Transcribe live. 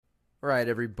All right,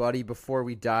 everybody, before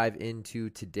we dive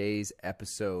into today's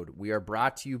episode, we are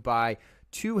brought to you by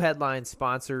two headline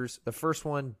sponsors, the first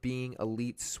one being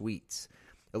Elite Sweets.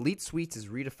 Elite Sweets is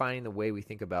redefining the way we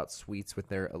think about sweets with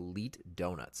their Elite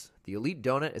Donuts. The Elite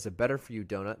Donut is a better-for-you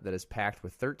donut that is packed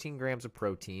with 13 grams of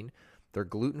protein. They're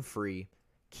gluten-free,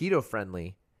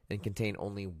 keto-friendly, and contain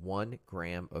only 1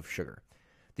 gram of sugar.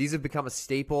 These have become a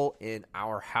staple in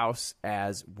our house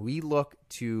as we look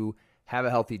to have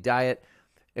a healthy diet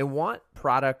and want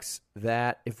products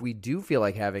that if we do feel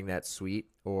like having that sweet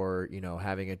or,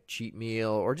 having a cheat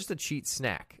meal or just a cheat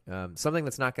snack, something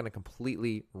that's not going to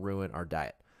completely ruin our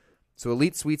diet. So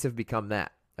Elite Sweets have become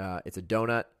that. It's a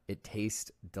donut. It tastes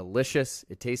delicious.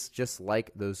 It tastes just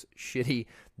like those shitty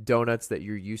donuts that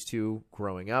you're used to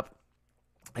growing up,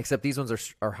 except these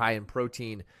ones are high in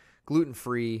protein,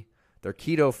 gluten-free. They're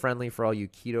keto-friendly for all you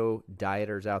keto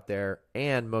dieters out there.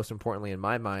 And most importantly, in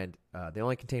my mind, they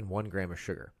only contain 1 gram of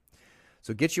sugar.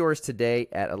 So get yours today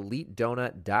at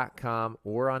EliteDonut.com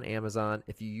or on Amazon.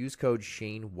 If you use code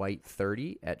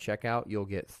ShaneWhite30 at checkout, you'll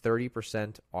get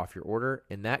 30% off your order.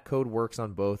 And that code works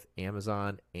on both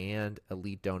Amazon and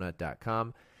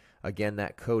EliteDonut.com. Again,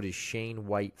 that code is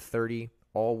ShaneWhite30,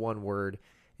 all one word,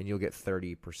 and you'll get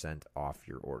 30% off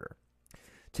your order.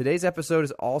 Today's episode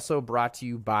is also brought to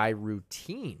you by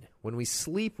Routine. When we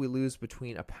sleep, we lose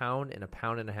between a pound and a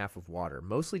pound and a half of water,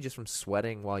 mostly just from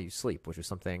sweating while you sleep, which is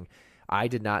something I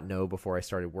did not know before I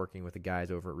started working with the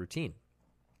guys over at Routine.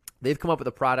 They've come up with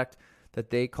a product that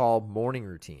they call Morning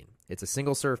Routine. It's a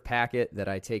single-serve packet that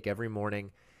I take every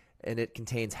morning, and it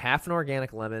contains half an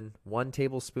organic lemon, 1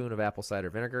 tablespoon of apple cider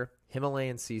vinegar,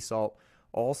 Himalayan sea salt,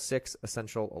 all 6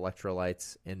 essential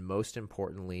electrolytes, and most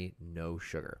importantly, no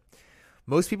sugar.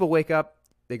 Most people wake up,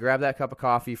 they grab that cup of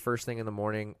coffee first thing in the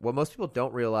morning. What most people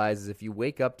don't realize is if you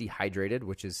wake up dehydrated,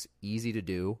 which is easy to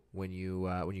do when you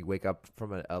wake up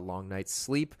from a long night's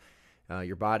sleep,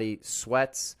 your body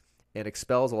sweats and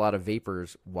expels a lot of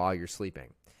vapors while you're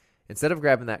sleeping. Instead of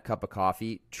grabbing that cup of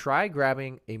coffee, try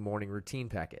grabbing a Morning Routine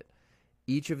packet.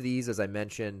 Each of these, as I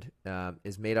mentioned,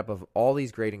 is made up of all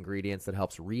these great ingredients that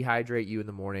helps rehydrate you in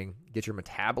the morning, get your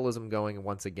metabolism going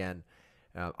once again.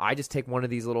 I just take one of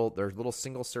these little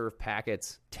single-serve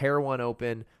packets, tear one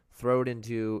open, throw it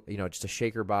into, just a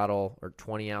shaker bottle or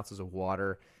 20 ounces of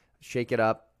water, shake it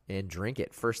up, and drink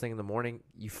it first thing in the morning.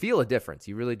 You feel a difference.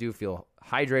 You really do feel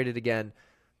hydrated again.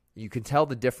 You can tell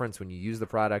the difference when you use the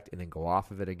product and then go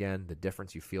off of it again, the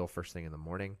difference you feel first thing in the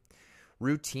morning.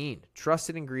 Routine,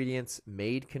 trusted ingredients,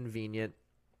 made convenient.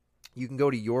 You can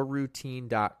go to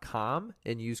yourroutine.com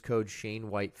and use code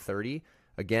ShaneWhite30.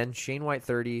 Again,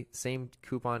 ShaneWhite30, same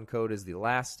coupon code as the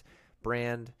last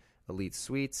brand, Elite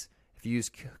Sweets. If you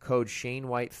use code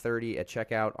ShaneWhite30 at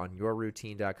checkout on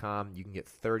yourroutine.com, you can get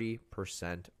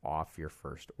 30% off your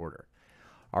first order.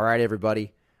 All right,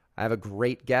 everybody. I have a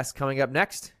great guest coming up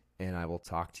next, and I will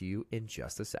talk to you in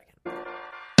just a second.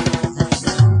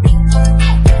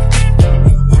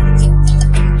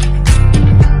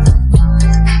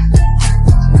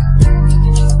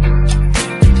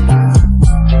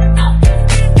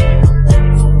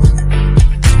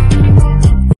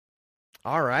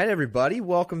 All right, everybody.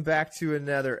 Welcome back to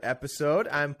another episode.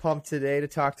 I'm pumped today to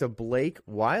talk to Blake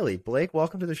Wiley. Blake,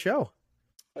 welcome to the show.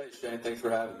 Hey, Shane. Thanks for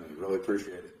having me. Really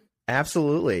appreciate it.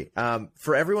 Absolutely.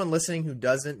 For everyone listening who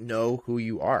doesn't know who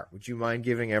you are, would you mind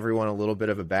giving everyone a little bit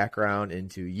of a background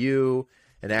into you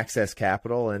and Access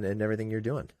Capital and everything you're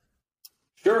doing?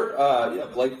 Sure.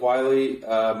 Blake Wiley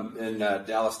in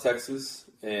Dallas, Texas,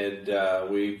 and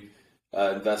we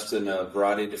invest in a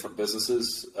variety of different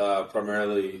businesses,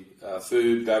 primarily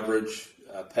food, beverage,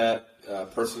 pet,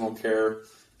 personal care,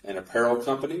 and apparel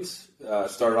companies.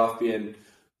 Started off being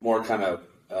more kind of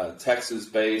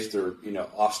Texas-based or,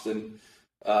 Austin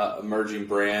emerging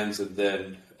brands, and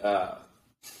then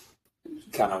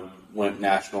kind of went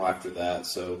national after that.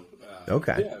 So,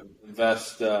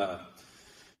 invest,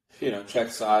 check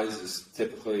size is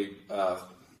typically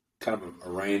kind of a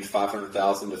range, $500,000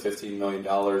 to $15 million,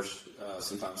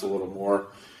 sometimes a little more.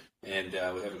 And we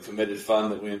have a committed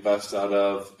fund that we invest out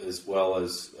of, as well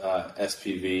as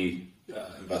SPV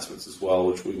investments as well,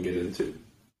 which we can get into.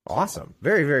 Awesome.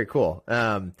 Very, very cool.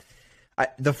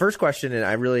 The first question,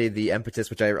 and the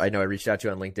impetus, which I know I reached out to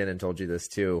you on LinkedIn and told you this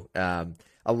too.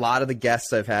 A lot of the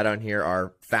guests I've had on here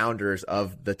are founders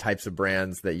of the types of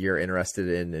brands that you're interested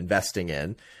in investing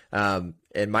in.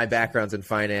 And my background's in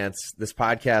finance. This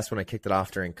podcast, when I kicked it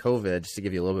off during COVID, just to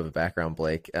give you a little bit of a background,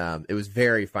 Blake, it was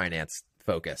very finance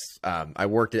focused. I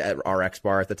worked at RX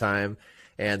Bar at the time.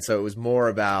 And so it was more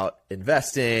about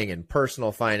investing and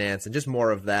personal finance and just more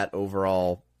of that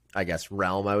overall, I guess,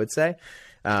 realm, I would say.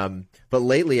 But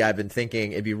lately I've been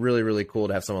thinking it'd be really, really cool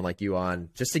to have someone like you on,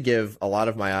 just to give a lot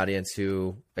of my audience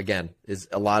who, again, is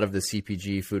a lot of the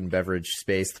CPG food and beverage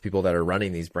space, the people that are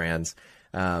running these brands,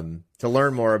 to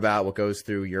learn more about what goes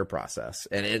through your process.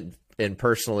 And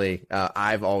personally,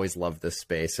 I've always loved this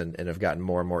space and have gotten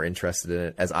more and more interested in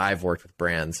it as I've worked with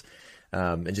brands,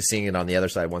 and just seeing it on the other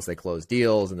side once they close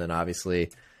deals. And then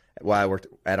obviously while I worked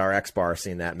at our X Bar,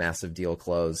 seeing that massive deal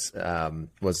close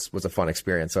was a fun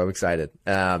experience. So I'm excited.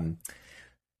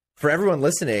 For everyone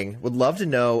listening, would love to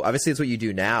know, obviously it's what you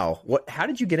do now. How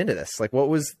did you get into this? Like, what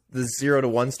was the 0 to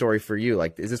 1 story for you?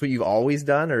 Like, is this what you've always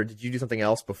done, or did you do something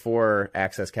else before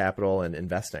Access Capital and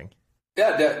investing?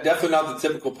 Yeah, definitely not the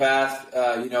typical path.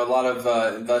 A lot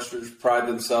of investors pride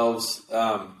themselves,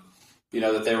 that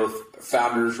they were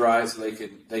founders, right? So they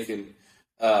can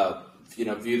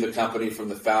view the company from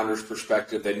the founder's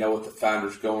perspective. They know what the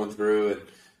founder's going through and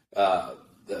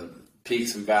the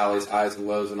peaks and valleys, highs and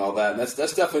lows, and all that. And that's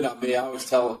definitely not me. I always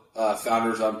tell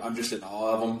founders I'm just in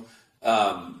awe of them.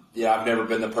 I've never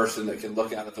been the person that can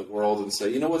look out at the world and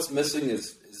say, what's missing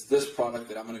is this product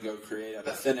that I'm going to go create out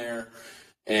of thin air,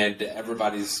 and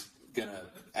everybody's going to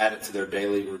add it to their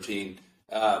daily routine.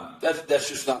 That's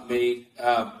just not me.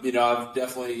 I've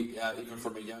definitely, even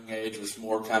from a young age, was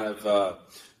more kind of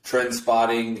trend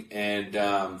spotting and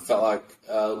felt like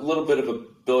a little bit of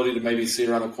ability to maybe see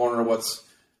around the corner what's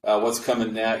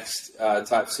coming next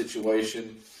type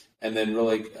situation, and then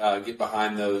really get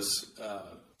behind those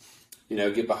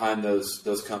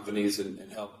companies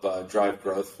and help drive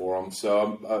growth for them.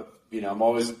 So I'm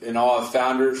always in awe of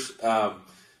founders.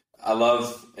 I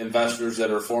love investors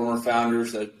that are former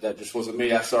founders. That just wasn't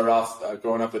me. I started off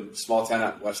growing up in a small town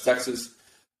out in West Texas.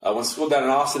 I went to school down in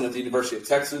Austin at the University of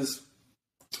Texas.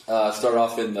 Started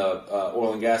off in the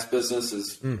oil and gas business.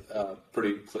 Is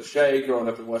pretty cliche growing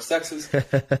up in West Texas. And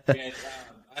I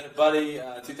had a buddy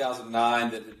in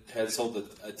 2009 that had sold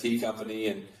a tea company,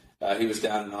 and he was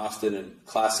down in Austin. And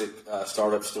classic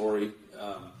startup story.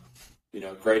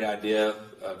 Great idea,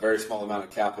 a very small amount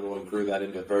of capital, and grew that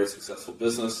into a very successful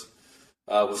business.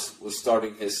 Was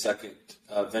starting his second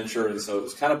venture, and so it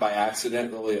was kind of by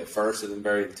accident, really, at first, and then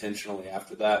very intentionally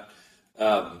after that.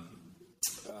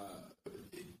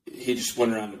 He just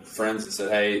went around to friends and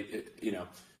said, "Hey,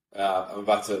 I'm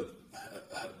about to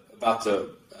kind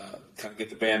of get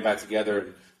the band back together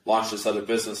and launch this other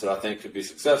business that I think could be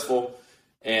successful."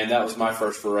 And that was my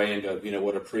first foray into,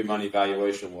 what a pre-money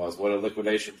valuation was, what a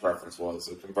liquidation preference was,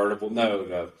 a convertible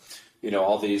note,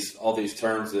 all these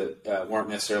terms that weren't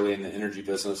necessarily in the energy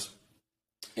business.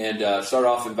 And started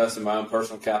off investing my own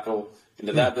personal capital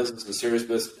into that business and serious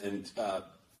business and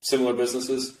similar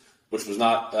businesses, which was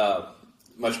not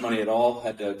much money at all.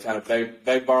 Had to kind of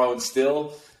beg, borrow, and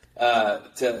steal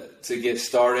to get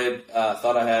started.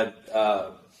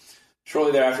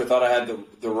 Shortly thereafter, thought I had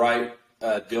the right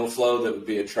deal flow that would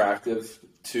be attractive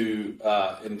to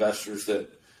investors that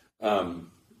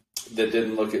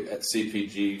didn't look at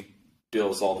CPG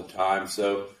deals all the time.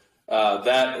 So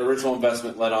that original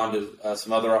investment led on to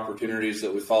some other opportunities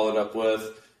that we followed up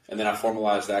with, and then I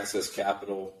formalized Access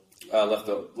Capital.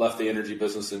 Left the energy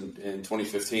business in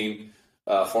 2015.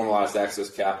 Formalized Access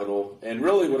Capital, and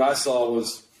really what I saw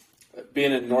was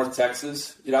being in North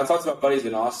Texas. I talked about buddies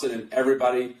in Austin, and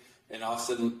everybody in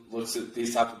Austin looks at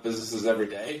these type of businesses every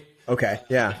day. Okay,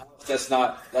 yeah. That's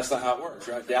not how it works,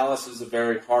 right? Dallas is a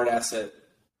very hard asset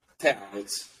town.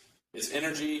 It's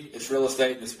energy, it's real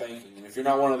estate, and it's banking. And if you're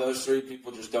not one of those three,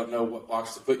 people just don't know what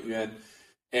box to put you in.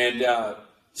 And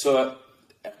so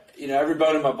every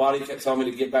bone in my body kept telling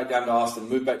me to get back down to Austin,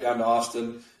 move back down to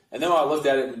Austin. And then I looked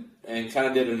at it and kind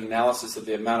of did an analysis of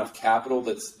the amount of capital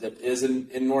that is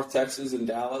in North Texas and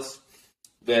Dallas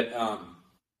that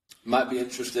might be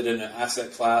interested in an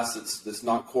asset class that's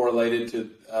not correlated to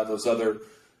those other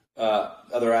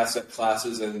asset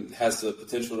classes and has the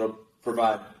potential to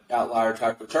provide outlier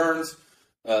type returns.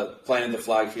 Planted the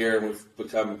flag here, and we've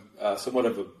become somewhat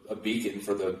of a beacon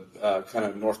for the kind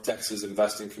of North Texas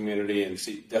investing community and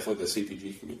definitely the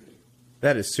CPG community.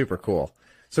 That is super cool.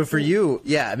 So for you,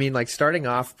 starting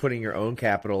off putting your own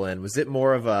capital in, was it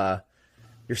more of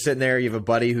you're sitting there, you have a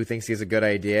buddy who thinks he has a good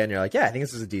idea, and you're like, yeah, I think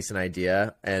this is a decent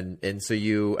idea. And so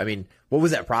what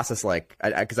was that process like?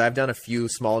 Because I've done a few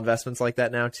small investments like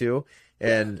that now too.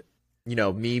 And,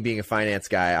 me being a finance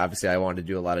guy, obviously I wanted to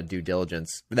do a lot of due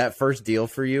diligence. But that first deal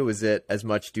for you, was it as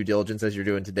much due diligence as you're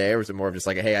doing today? Or was it more of just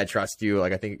like, hey, I trust you.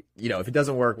 Like, I think, if it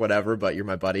doesn't work, whatever, but you're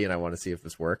my buddy and I want to see if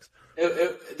this works.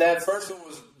 That first one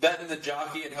was betting the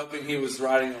jockey and hoping he was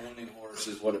riding a winning horse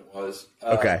is what it was.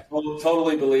 Okay.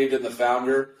 Totally believed in the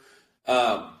founder.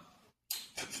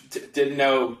 Didn't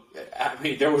know.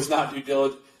 There was not due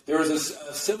diligence. there was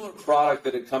a similar product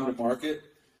that had come to market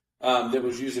that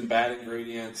was using bad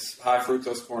ingredients, high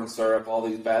fructose corn syrup, all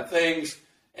these bad things.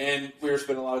 And we were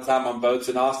spending a lot of time on boats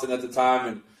in Austin at the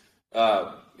time.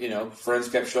 And, friends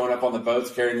kept showing up on the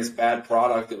boats carrying this bad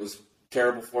product that was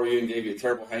terrible for you and gave you a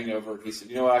terrible hangover. He said,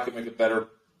 you know what, I could make a better,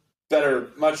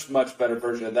 much, much better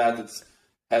version of that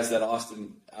has that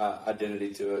Austin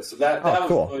identity to it. So that was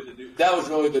cool. That was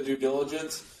really the due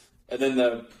diligence. And then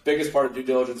the biggest part of due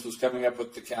diligence was coming up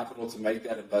with the capital to make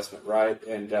that investment right,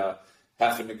 and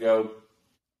having to go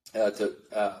to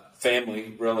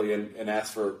family really and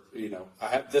ask for, I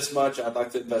have this much, I'd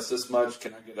like to invest this much.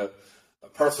 Can I get a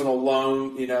personal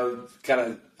loan,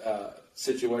 kind of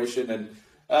situation? And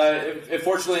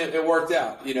fortunately it worked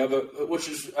out, but which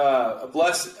is a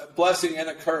blessing and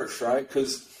a curse, right?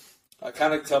 Because I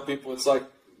kind of tell people it's like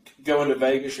going to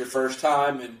Vegas your first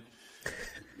time and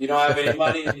you don't have any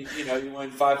money, and you win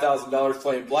 $5,000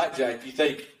 playing blackjack. You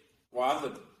think, well, I'm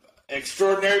an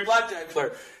extraordinary blackjack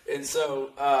player. And so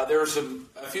there were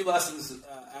a few lessons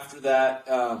after that,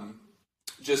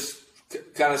 just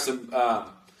kind of some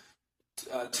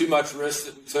too much risk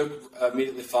that we took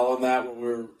immediately following that, when we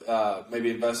were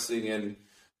maybe investing in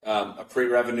a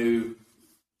pre-revenue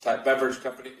type beverage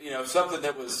company, something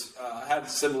that was had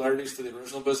similarities to the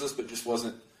original business, but just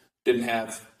didn't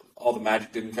have all the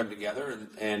magic, didn't come together.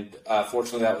 And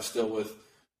fortunately that was still with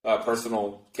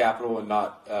personal capital and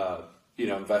not,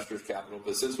 investors' capital.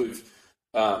 But since we've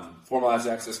formalized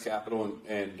Access Capital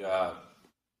and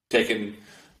taken,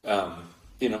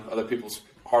 other people's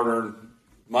hard-earned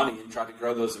money and tried to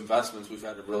grow those investments, we've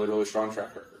had a really, really strong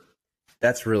track record.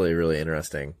 That's really, really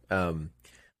interesting.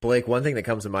 Blake, one thing that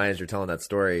comes to mind as you're telling that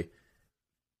story,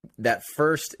 that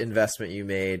first investment you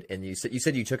made, and you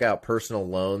said you took out personal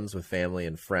loans with family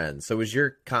and friends. So was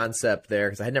your concept there,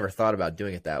 because I had never thought about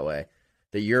doing it that way,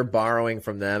 that you're borrowing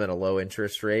from them at a low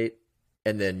interest rate,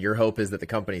 and then your hope is that the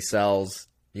company sells,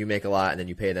 you make a lot, and then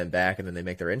you pay them back, and then they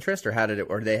make their interest, or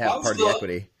or do they have part of the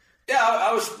equity? Yeah,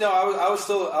 I was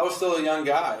still a young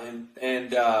guy,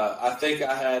 and I think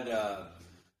I had a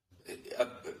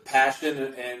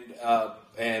passion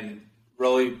and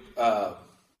really.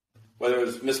 Whether it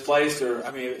was misplaced or,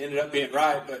 it ended up being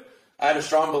right, but I had a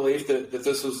strong belief that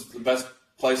this was the best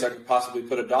place I could possibly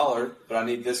put $1, but I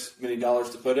need this many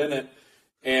dollars to put in it.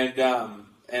 And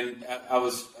I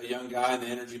was a young guy in the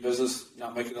energy business,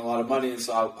 not making a lot of money, and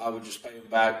so I would just pay him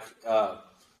back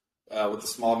with a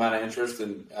small amount of interest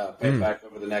and pay him back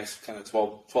over the next kind of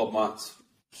 12 months.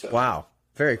 So. Wow.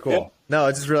 Very cool. Yeah. No,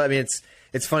 it's just really,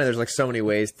 it's funny. There's like so many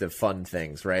ways to fund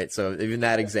things, right? So even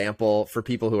that example for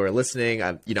people who are listening,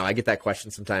 I get that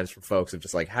question sometimes from folks of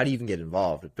just like, how do you even get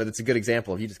involved? But it's a good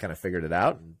example of you just kind of figured it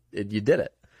out and you did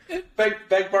it. Bank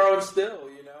borrow and still,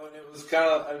 and it was kind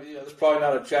of, there's probably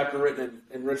not a chapter written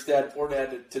in Rich Dad Poor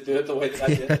Dad to do it the way that I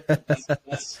did it.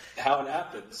 That's how it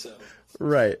happened. So.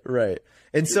 Right.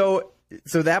 And so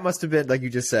that must have been, like you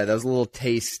just said, that was a little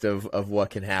taste of what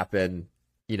can happen,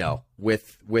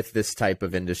 with this type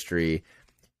of industry.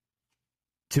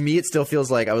 To me, it still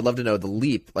feels like I would love to know the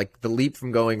leap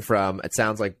from going from, it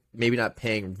sounds like maybe not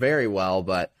paying very well,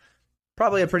 but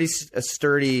probably a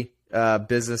sturdy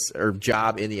business or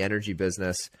job in the energy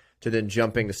business, to then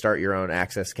jumping to start your own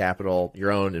Access Capital, your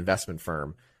own investment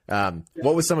firm.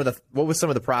 What was some of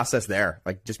the process there?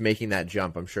 Like just making that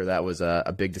jump, I'm sure that was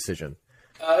a big decision.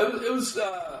 It was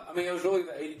really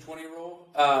the 80-20 rule.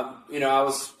 I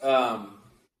was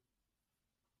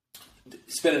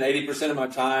spending 80% of my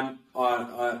time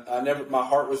my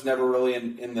heart was never really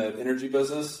in the energy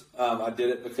business. I did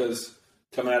it because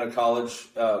coming out of college,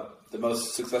 the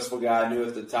most successful guy I knew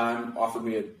at the time offered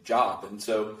me a job. And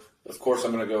so of course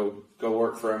I'm going to go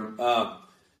work for him. But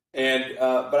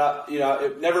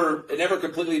it never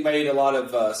completely made a lot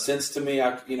of sense to me.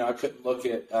 I couldn't look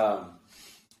at,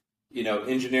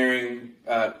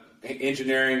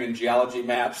 engineering and geology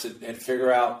maps and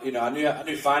figure out, I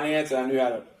knew finance and I knew how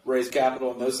to raise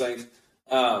capital and those things,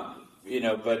 but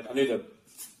I knew the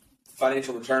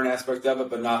financial return aspect of it,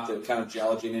 but not the kind of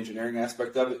geology and engineering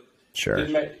aspect of it. Sure.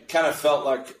 It kind of felt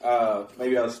like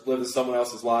maybe I was living someone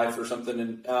else's life or something,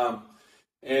 and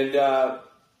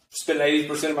spent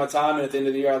 80% of my time, and at the end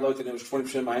of the year I looked and it was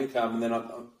 20% of my income. And then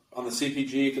on the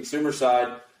CPG consumer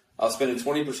side, I was spending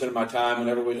 20% of my time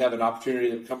whenever we'd have an opportunity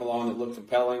that would come along that looked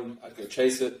compelling, I'd go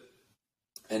chase it,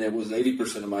 and it was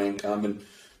 80% of my income. And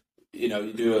you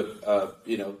do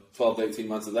 12 to 18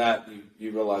 months of that,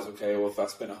 you realize, okay, well, if I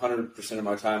spend 100% of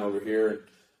my time over here,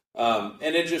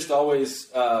 and it just always,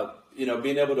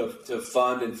 being able to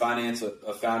fund and finance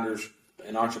a founder's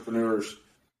and entrepreneur's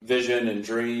vision and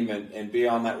dream and be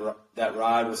on that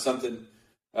ride was something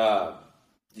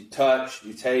you touch,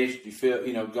 you taste, you feel,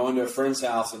 going to a friend's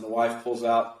house and the wife pulls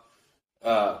out,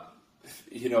 a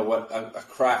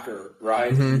cracker,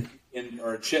 right?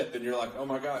 Or a chip. And you're like, oh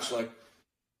my gosh, like,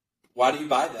 why do you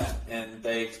buy that? And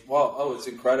it's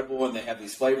incredible. And they have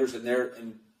these flavors in there.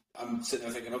 And I'm sitting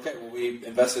there thinking, okay, well, we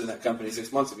invested in that company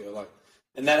 6 months ago. Like,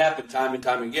 and that happened time and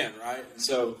time again, right? And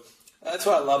so that's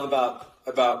what I love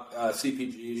about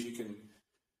CPGs. You can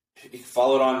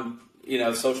follow it on,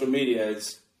 social media.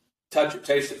 It's touch it,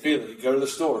 taste it, feel it. You go to the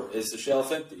store. Is the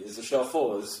shelf empty? Is the shelf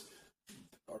full?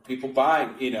 Are people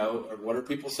buying? Or what are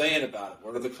people saying about it?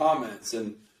 What are the comments?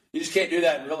 And you just can't do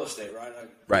that in real estate, right?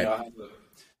 Right. I have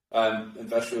an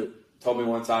investor told me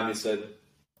one time. He said,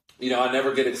 I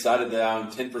never get excited that I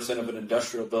own 10% of an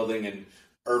industrial building in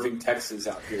Irving, Texas,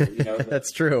 out here.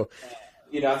 That's true.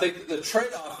 I think the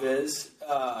trade-off is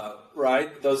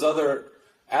right. Those other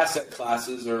asset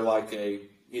classes are like a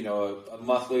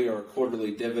monthly or a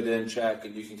quarterly dividend check,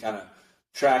 and you can kind of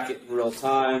track it in real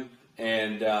time.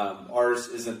 And ours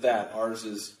isn't that. Ours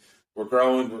is we're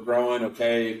growing.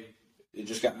 Okay, it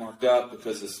just got marked up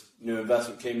because this new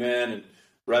investment came in and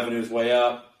revenue's way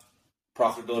up.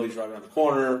 Profitability's right around the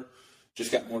corner.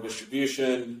 Just got more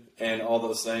distribution and all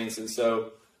those things. And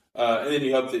so, and then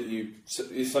you hope that you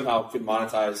somehow could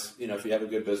monetize. If you have a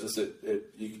good business,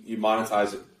 you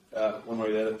monetize it. One way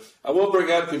or the other. I will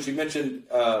bring up, because you mentioned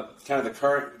kind of the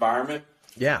current environment.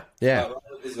 Yeah.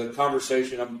 Is a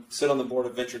conversation. I'm sitting on the board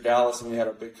of Venture Dallas, and we had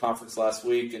a big conference last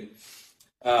week. And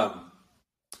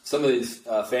some of these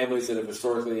families that have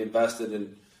historically invested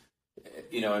in,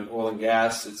 in oil and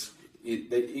gas,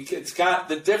 it's got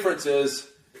the difference is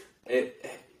I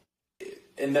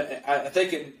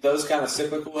think in those kind of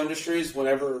cyclical industries,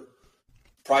 whenever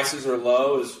prices are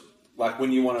low, is like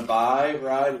when you want to buy,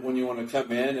 right? When you want to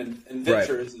come in, and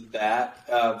venture isn't that.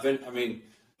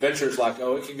 Venture is like,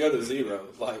 it can go to zero.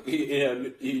 Like,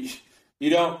 you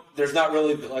don't. There's not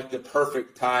really like the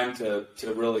perfect time to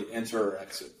really enter or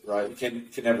exit, right? You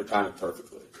can never time it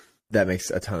perfectly. That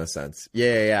makes a ton of sense.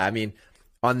 Yeah. I mean,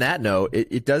 on that note,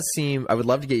 it does seem. I would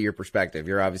love to get your perspective.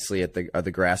 You're obviously at the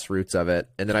grassroots of it,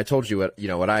 and then I told you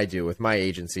what I do with my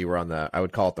agency. We're on I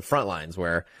would call it the front lines,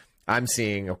 where I'm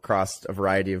seeing across a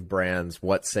variety of brands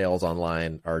what sales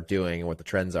online are doing and what the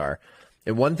trends are.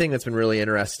 And one thing that's been really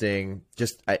interesting,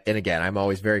 and again, I'm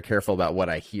always very careful about what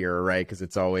I hear, right? Because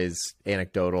it's always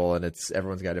anecdotal and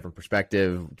everyone's got a different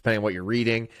perspective depending on what you're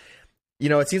reading.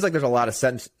 It seems like there's a lot of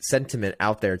sentiment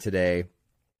out there today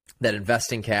that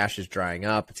investing cash is drying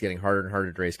up. It's getting harder and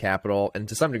harder to raise capital. And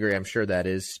to some degree, I'm sure that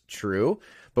is true.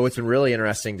 But what's been really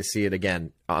interesting to see it,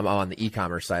 again, on the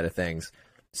e-commerce side of things,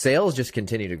 sales just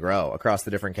continue to grow across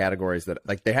the different categories that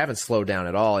they haven't slowed down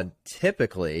at all. And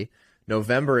typically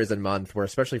November is a month where,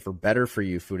 especially for better for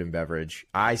you food and beverage,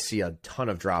 I see a ton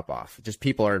of drop off. Just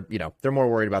people are, they're more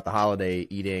worried about the holiday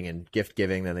eating and gift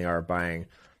giving than they are buying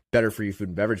better for you food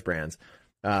and beverage brands.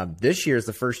 This year is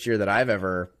the first year that I've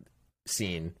ever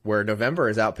seen where November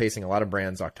is outpacing a lot of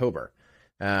brands October.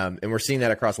 And we're seeing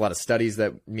that across a lot of studies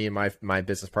that me and my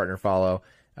business partner follow.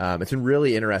 It's been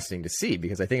really interesting to see,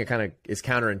 because I think it kind of is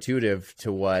counterintuitive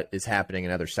to what is happening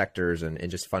in other sectors and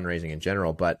just fundraising in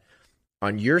general. But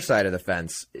on your side of the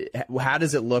fence, how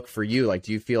does it look for you? Like,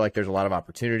 do you feel like there's a lot of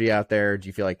opportunity out there? Do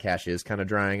you feel like cash is kind of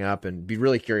drying up? And be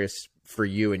really curious for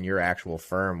you and your actual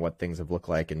firm, what things have looked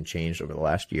like and changed over the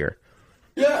last year.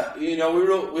 Yeah, we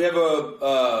have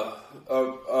a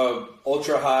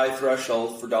ultra high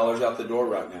threshold for dollars out the door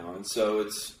right now, and so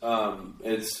it's a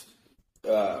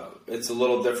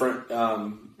little different.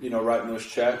 Writing those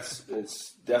checks,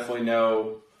 it's definitely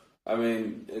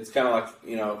it's kind of like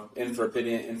in for a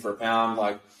penny, in for a pound.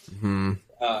 Like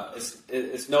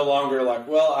it's no longer like,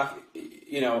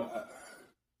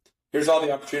 here's all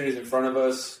the opportunities in front of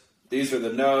us. These are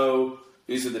the no.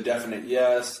 These are the definite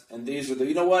yes, and these are the,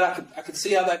 I could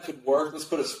see how that could work. Let's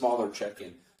put a smaller check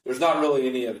in. There's not really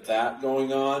any of that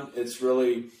going on. It's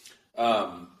really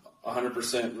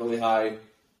 100% really high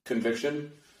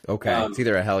conviction. Okay, it's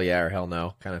either a hell yeah or hell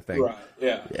no kind of thing. Right,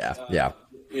 yeah. Yeah.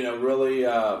 Really,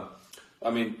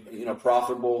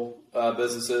 profitable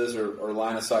businesses or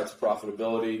line of sight to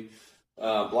profitability.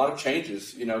 A lot of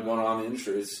changes, going on in the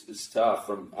industry. It's tough,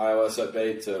 from iOS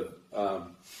update to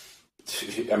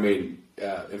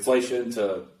inflation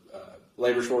to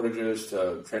labor shortages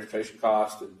to transportation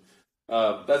costs, and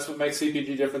that's what makes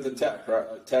CPG different than tech.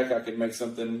 Right? Tech, I could make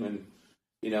something and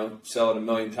sell it 1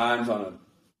 million times on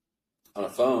a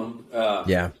phone.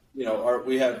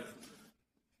 We have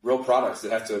real products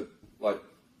that have to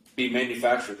be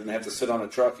manufactured, and they have to sit on a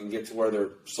truck and get to where they're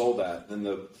sold at, and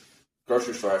the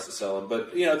grocery store has to sell them.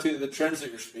 But to the trends that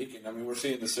you're speaking, we're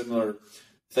seeing the similar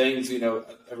things.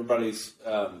 Everybody's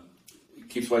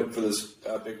keeps waiting for this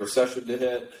big recession to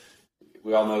hit.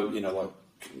 We all know,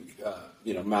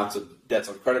 amounts of debts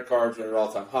on credit cards are at an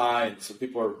all-time high, and so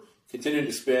people are continuing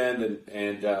to spend,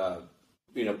 and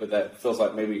but that feels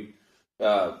like maybe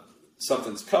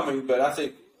something's coming. But I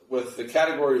think with the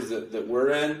categories that we're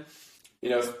in,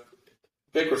 if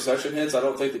big recession hits, I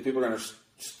don't think that people are going to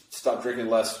stop drinking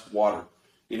less water.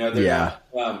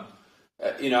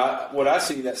 What I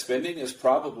see that spending is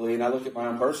probably, and I look at my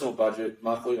own personal budget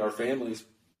monthly, our families,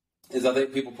 is I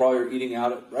think people probably are eating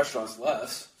out at restaurants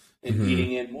less and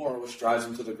eating in more, which drives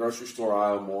them to the grocery store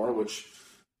aisle more, which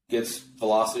gets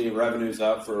velocity and revenues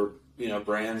up for,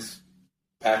 brands,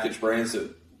 packaged brands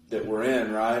that we're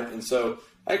in, right? And so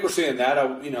I think we're seeing that.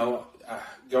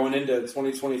 Going into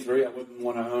 2023, I wouldn't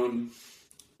want to own,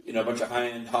 a bunch of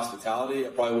high-end hospitality. I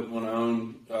probably wouldn't want to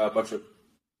own a bunch of,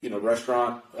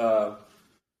 restaurant. I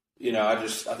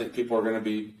think people are going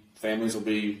to families will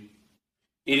be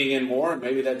eating in more, and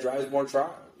maybe that drives more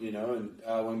trial,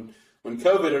 And when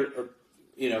COVID,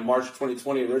 March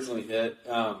 2020 originally hit,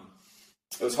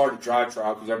 it was hard to drive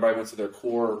trial because everybody went to their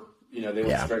core, they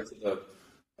went straight to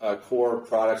the core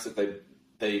products that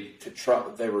they could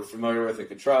trust, they were familiar with and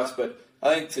could trust. But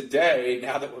I think today,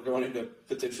 now that we're going into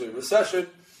potentially a recession,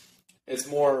 it's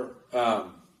more. I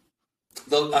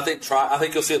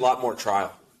think you'll see a lot more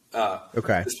trial.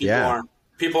 Okay.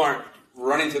 People aren't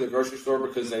running to the grocery store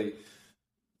because they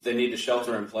need to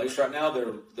shelter in place right now.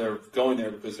 They're going there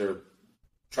because they're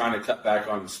trying to cut back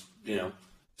on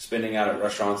spending out at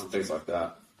restaurants and things like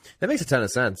that. That makes a ton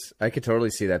of sense. I could totally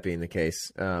see that being the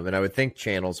case. And I would think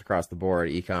channels across the board,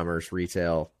 e-commerce,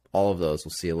 retail, all of those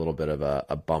will see a little bit of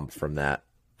a bump from that.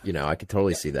 I could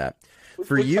totally see that.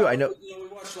 For you, I know. We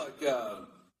watch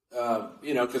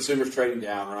consumers trading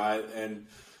down, right? And,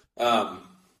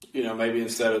 maybe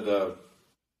instead of the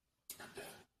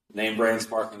name brand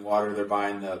sparkling water, they're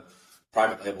buying the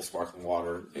private label sparkling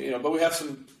water. But we have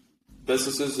some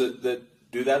businesses that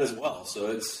do that as well.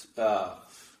 So it's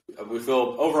we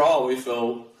feel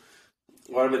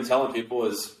what I've been telling people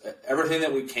is everything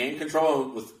that we can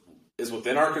control is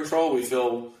within our control. We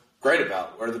feel great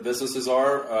about where the businesses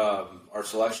are, our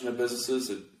selection of businesses,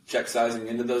 and check sizing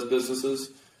into those businesses.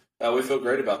 We feel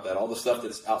great about that. All the stuff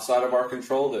that's outside of our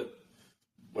control, that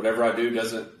whatever I do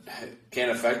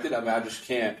can't affect it. I mean, I just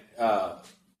can't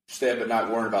stay up at night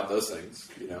worrying about those things.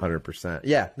 100%.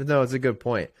 Yeah, no, it's a good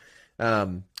point.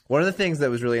 One of the things that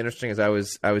was really interesting is I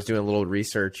was doing a little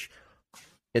research,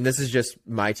 and this is just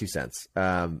my 2 cents.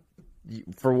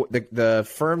 For the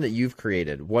firm that you've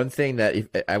created, one thing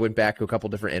that I went back to a couple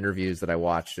different interviews that I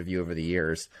watched of you over the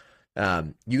years.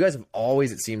 You guys have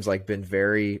always, it seems like, been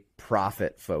very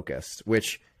profit focused,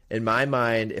 which in my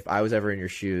mind, if I was ever in your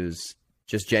shoes,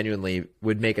 just genuinely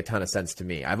would make a ton of sense to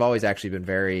me. I've always been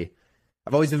very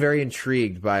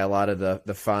intrigued by a lot of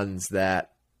the funds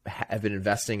that have been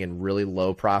investing in really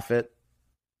low profit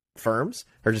firms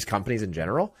or just companies in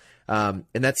general. And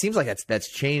that seems like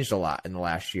that's changed a lot in the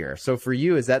last year. So for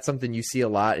you, is that something you see a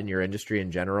lot in your industry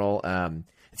in general?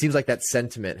 It seems like that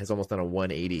sentiment has almost done a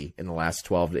 180 in the last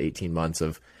 12 to 18 months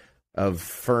of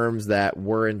firms that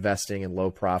were investing in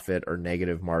low profit or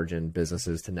negative margin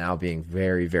businesses to now being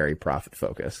very, very profit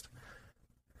focused.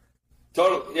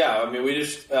 Totally. Yeah. I mean, we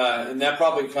just, and that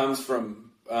probably comes from,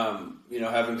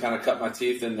 having kind of cut my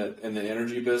teeth in the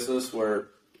energy business where,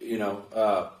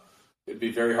 it'd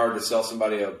be very hard to sell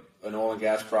somebody an oil and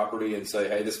gas property and say,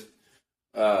 hey, this,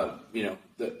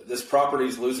 this property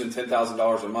is losing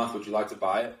 $10,000 a month. Would you like to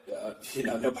buy it?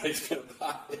 Nobody's going to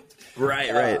buy it.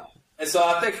 Right. And so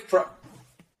I think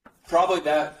probably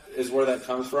that is where that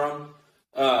comes from.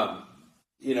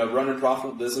 Running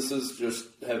profitable businesses just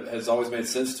has always made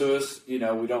sense to us. We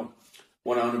don't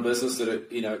want to own a business that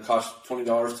it costs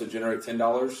 $20 to generate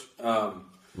 $10.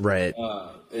 Right.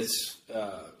 It's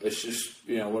just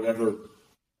whatever,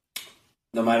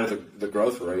 no matter the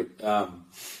growth rate. And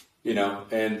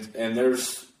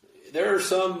there are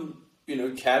some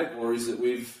categories that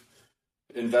we've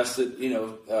invested.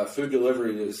 Food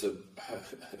delivery is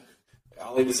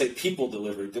I'll even say people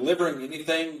delivery. Delivering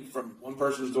anything from one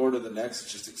person's door to the next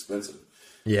is just expensive.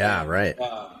 Yeah, right.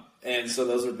 And so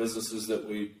those are businesses that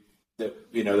we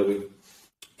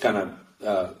kind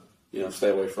of stay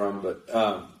away from. But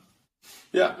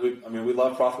we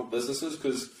love profitable businesses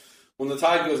because when the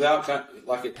tide goes out,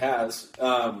 like it has,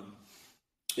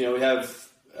 we have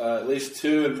at least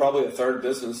two and probably a third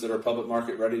business that are public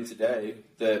market ready today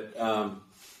that are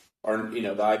the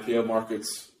IPO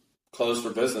market's closed for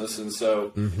business, and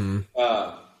so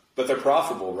but they're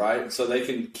profitable, right? So they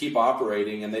can keep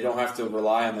operating and they don't have to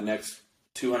rely on the next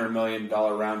 $200 million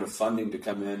round of funding to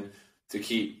come in to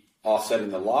keep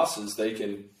offsetting the losses, they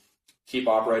can keep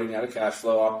operating out of cash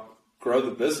flow, grow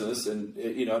the business. And,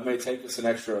 it may take us an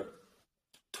extra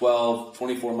 12,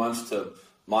 24 months to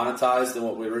monetize than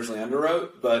what we originally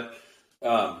underwrote. But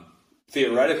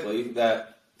theoretically,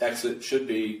 that exit should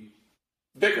be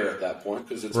bigger at that point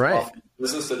because it's a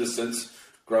business that has since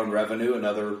grown revenue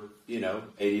another,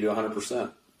 80 to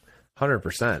 100%.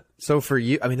 100%. So for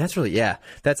you, I mean, that's really,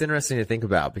 that's interesting to think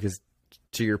about because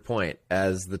to your point,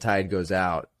 as the tide goes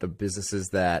out, the businesses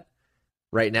that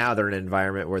right now they're in an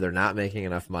environment where they're not making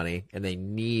enough money and they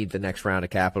need the next round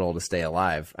of capital to stay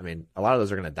alive. I mean, a lot of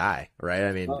those are going to die, right?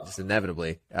 I mean, just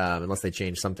inevitably, unless they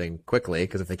change something quickly,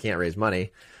 because if they can't raise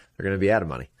money, they're going to be out of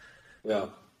money. Yeah.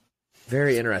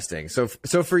 Very interesting. So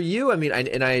for you, I mean,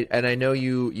 I know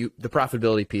you the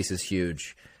profitability piece is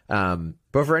huge.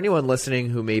 But for anyone listening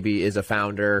who maybe is a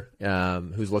founder,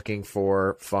 who's looking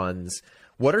for funds,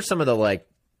 what are some of the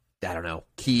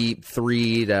key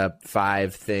 3 to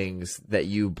 5 things that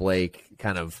you, Blake,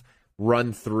 kind of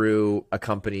run through a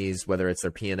company's, whether it's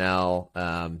their P&L,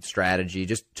 strategy,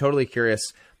 just totally curious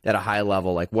at a high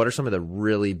level, like what are some of the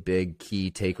really big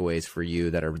key takeaways for you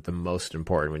that are the most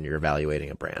important when you're evaluating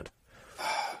a brand?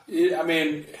 I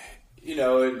mean,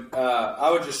 I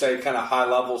would just say kind of high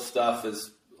level stuff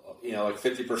is, like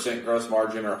 50% gross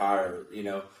margin or higher.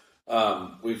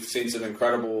 We've seen some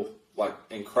incredible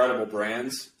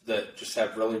brands that just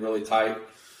have really, really tight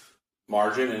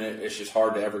margin, and it's just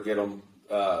hard to ever get them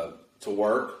to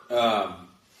work. We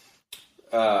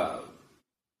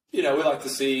like to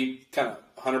see kind of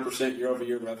 100%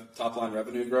 year-over-year top line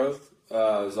revenue growth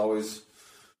is always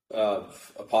a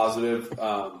positive.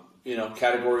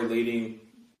 Category leading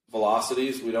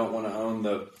velocities. We don't want to own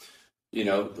the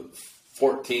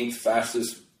 14th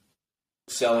fastest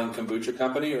selling kombucha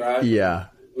company, right? Yeah.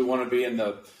 We want to be in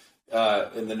the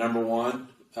number 1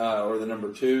 or the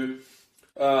number 2.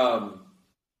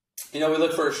 We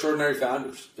look for extraordinary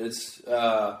founders. It's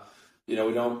we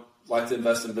don't like to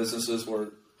invest in businesses where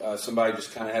somebody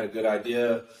just kind of had a good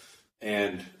idea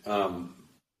and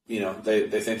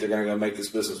they think they're going to go make this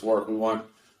business work. We want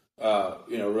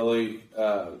really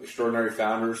extraordinary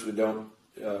founders. We don't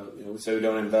we say we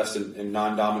don't invest in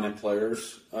non-dominant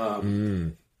players. We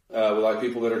like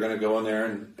people that are going to go in there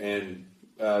and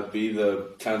be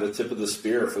the kind of the tip of the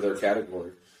spear for their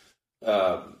category.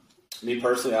 Me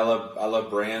personally, I love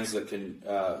brands that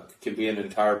can be an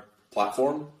entire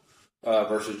platform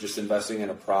versus just investing in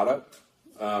a product.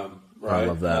 Right? I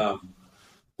love that.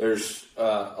 There's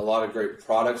a lot of great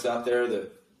products out there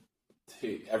that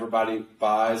everybody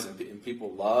buys and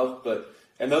people love,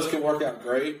 and those can work out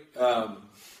great.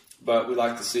 But we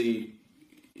like to see,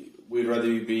 we'd rather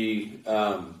you be,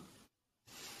 an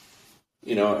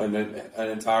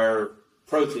entire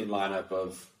protein lineup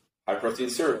of high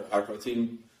protein cereal, high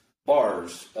protein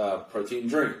bars, protein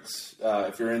drinks.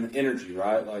 If you're in energy,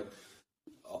 right? Like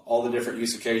all the different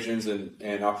use occasions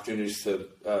and opportunities to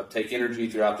take energy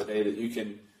throughout the day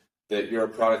that you're a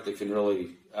product that can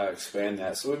really expand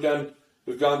that. So we've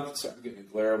gone. Sorry, I'm getting a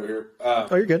glare over here.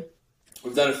 You're good.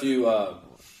 We've done a few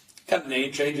kind of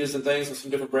name changes and things with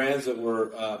some different brands that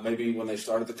were maybe when they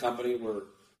started the company were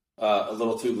a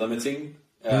little too limiting.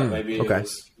 Maybe it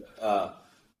was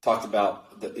talked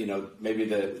about that, maybe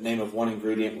the name of one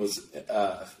ingredient was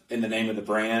in the name of the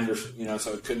brand, or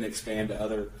so it couldn't expand to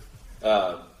other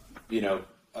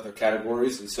other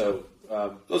categories. And so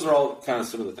those are all kind of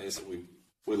some of the things that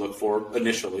we look for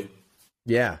initially.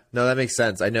 Yeah, no, that makes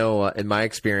sense. I know in my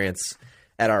experience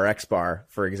at our X Bar,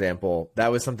 for example,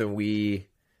 that was something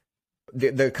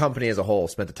the company as a whole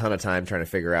spent a ton of time trying to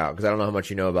figure out, because I don't know how much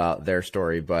you know about their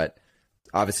story, but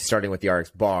obviously starting with the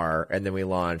RX bar, and then we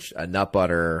launched a nut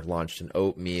butter, launched an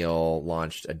oatmeal,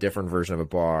 launched a different version of a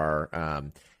bar,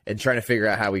 and trying to figure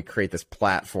out how we create this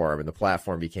platform. And the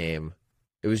platform became,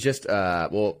 it was just, we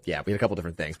had a couple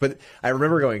different things. But I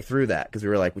remember going through that because we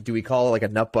were like, do we call it like a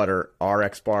nut butter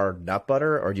RX bar nut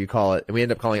butter, or do you call it, and we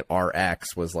ended up calling it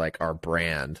RX was like our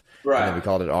brand. Right. And then we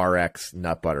called it RX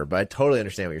nut butter. But I totally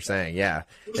understand what you're saying. Yeah.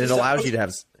 And it allows you to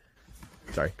have,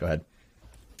 sorry, go ahead.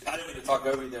 I didn't mean to talk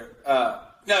over you there.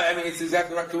 No, I mean, it's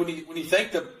exactly right. When you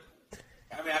think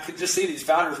I could just see these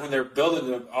founders when they're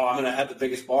building I'm going to have the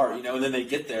biggest bar, and then they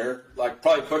get there, like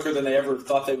probably quicker than they ever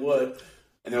thought they would.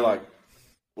 And they're like,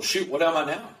 well, shoot, what am I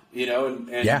now?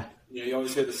 And yeah. You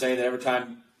always hear the saying that every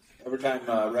time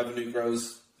revenue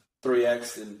grows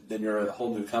 3x, then you're a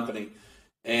whole new company.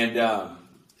 And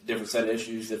different set of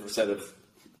issues, different set of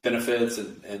benefits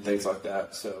and things like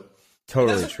that. So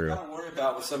totally true. That's what I worry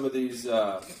about with some of these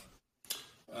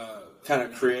kind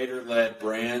of creator-led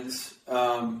brands,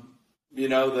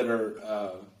 that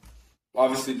are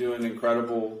obviously doing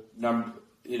incredible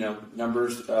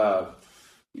numbers.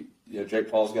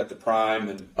 Jake Paul's got the Prime,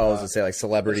 and I was gonna say like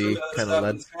celebrity kind of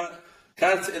led.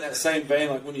 Kind of in that same vein,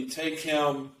 like when you take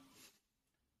him,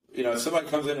 if somebody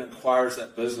comes in and acquires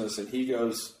that business, and he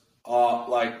goes,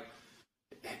 like,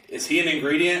 is he an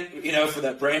ingredient, for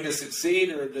that brand to succeed,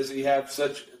 or does he have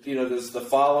such, does the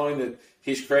following that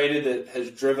he's created that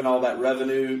has driven all that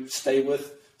revenue stay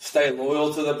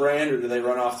loyal to the brand, or do they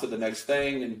run off to the next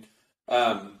thing? And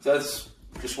that's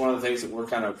just one of the things that we're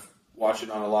kind of watching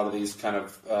on a lot of these kind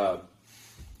of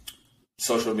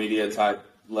social media type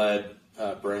led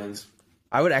brands.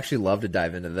 I would actually love to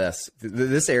dive into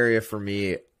this area for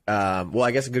me. Well,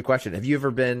 I guess a good question. Have you ever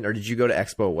been, or did you go to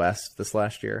Expo West this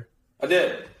last year? I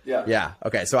did. Yeah. Yeah.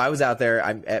 Okay. So I was out there.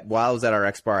 While I was at our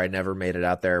Expo, I never made it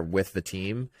out there with the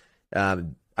team.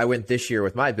 I went this year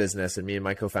with my business, and me and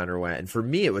my co-founder went. And for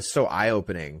me, it was so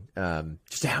eye-opening,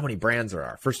 just how many brands there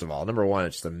are. First of all, number one,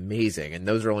 it's just amazing. And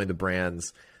those are only the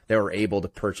brands that were able to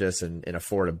purchase and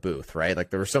afford a booth, right? Like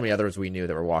there were so many others we knew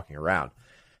that were walking around.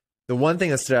 The one thing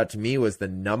that stood out to me was the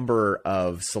number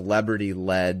of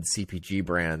celebrity-led CPG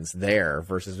brands there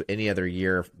versus any other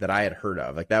year that I had heard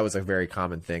of. Like that was a very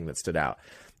common thing that stood out.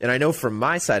 And I know from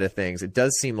my side of things, it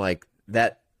does seem like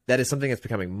that is something that's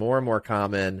becoming more and more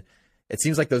common. It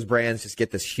seems like those brands just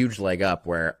get this huge leg up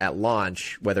where at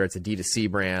launch, whether it's a D2C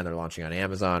brand, they're launching on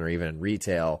Amazon or even in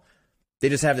retail, they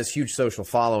just have this huge social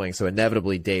following. So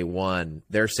inevitably day one,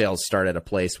 their sales start at a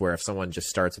place where if someone just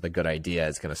starts with a good idea,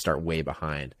 it's going to start way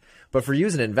behind. But for you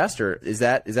as an investor, is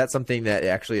that something that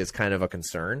actually is kind of a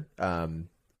concern?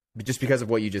 Just because of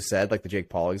what you just said, like the Jake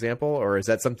Paul example, or is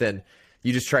that something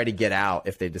you just try to get out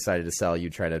if they decided to sell, you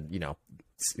try to,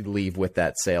 leave with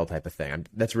that sale type of thing?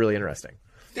 That's really interesting.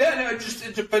 Yeah, no,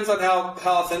 it depends on how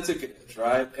authentic it is,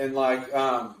 right? And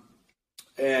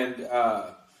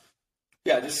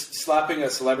just slapping a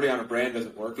celebrity on a brand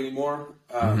doesn't work anymore.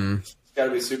 It's got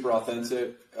to be super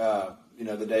authentic.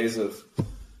 The days of,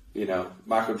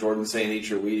 Michael Jordan saying "eat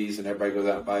your Wheaties" and everybody goes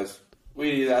out and buys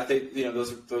Wheaties. I think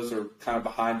those are kind of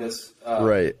behind us,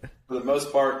 right, for the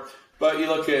most part. But you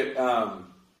look at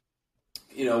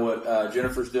what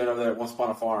Jennifer's doing over there at Once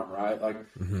Upon a Farm, right? Like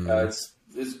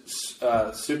it's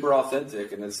super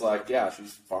authentic, and it's like, yeah, she's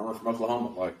a farmer from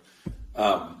Oklahoma, like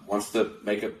wants to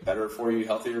make a better for you,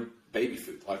 healthier baby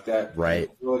food like that. Right.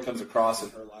 It really comes across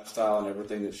in her lifestyle and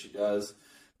everything that she does.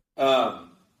 But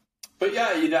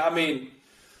yeah,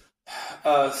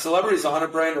 celebrities on a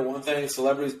brand are one thing.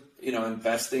 Celebrities,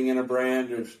 investing in a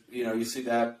brand, or, you see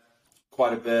that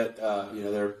quite a bit.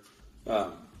 Their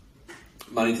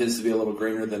money tends to be a little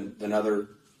greener than other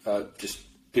just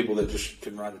people that just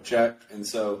can write a check. And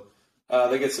so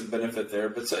they get some benefit there.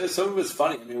 But some of it's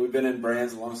funny. We've been in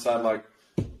brands alongside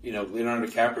Leonardo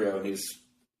DiCaprio, and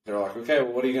they're like, okay,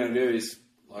 well, what are you going to do? He's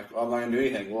like, well, I'm not going to do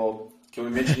anything. Well, can we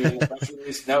mention you in the press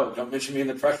release? No, don't mention me in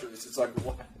the press release. It's like,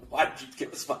 why did you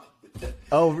give us money?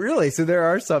 Oh, really? So there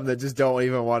are some that just don't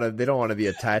even want to. They don't want to be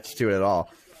attached to it at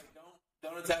all.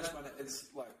 Don't attach money. It's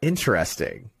like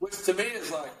interesting. Which to me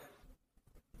is like,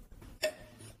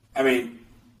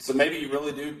 so maybe you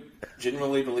really do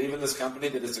genuinely believe in this company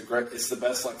that it's the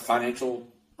best financial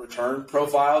return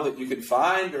profile that you could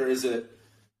find, or is it?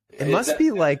 It must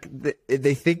be like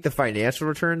they think the financial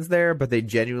return's there, but they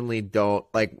genuinely don't,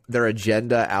 like their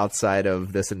agenda outside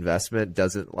of this investment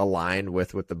doesn't align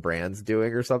with what the brand's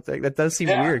doing or something. That does seem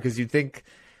weird, because you'd think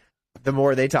the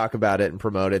more they talk about it and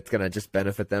promote it, it's going to just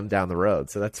benefit them down the road.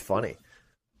 So that's funny.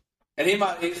 And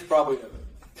he's probably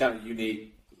kind of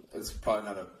unique. It's probably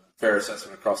not a fair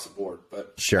assessment across the board,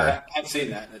 but sure. I've seen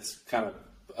that, and it's kind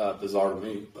of bizarre to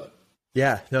me. But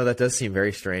yeah, no, that does seem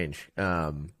very strange.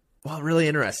 Well, really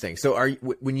interesting. So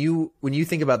when you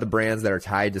think about the brands that are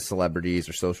tied to celebrities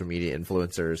or social media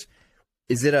influencers,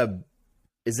 is it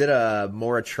a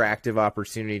more attractive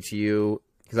opportunity to you?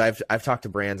 Because I've talked to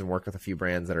brands and worked with a few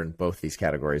brands that are in both these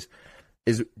categories.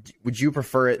 Would you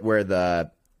prefer it where the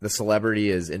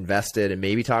celebrity is invested and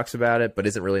maybe talks about it, but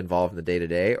isn't really involved in the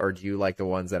day-to-day? Or do you like the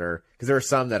ones that are, because there are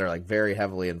some that are very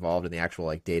heavily involved in the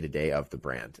actual day-to-day of the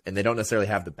brand, and they don't necessarily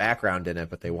have the background in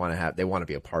it, but they want to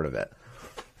be a part of it?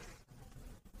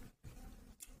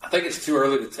 I think it's too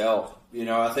early to tell.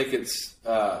 I think it's,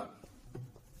 obviously,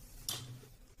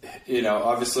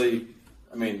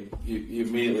 you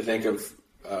immediately think of,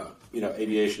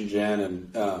 Aviation Gen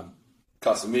and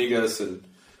Casamigos, and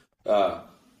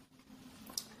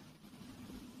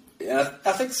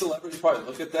I think celebrities probably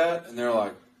look at that and they're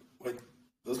like, wait,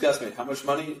 those guys made how much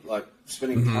money? Like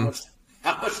spending how much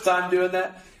time doing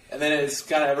that? And then it's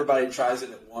kind of everybody tries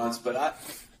it at once. But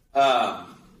I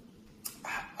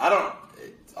don't.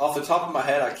 off the top of my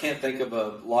head, I can't think of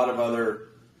a lot of other.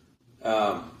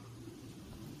 Well,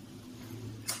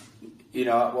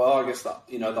 I guess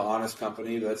the Honest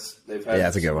Company. They've had. Yeah,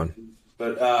 that's a good one.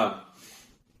 But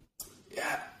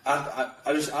yeah, I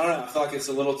don't know. I feel like it's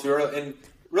a little too early. And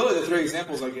really, the three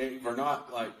examples I gave are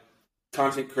not like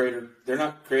content creator. They're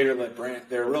not creator-led brand.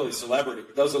 They're really celebrity.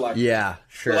 Those are like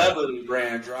celebrity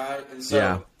brands, right? And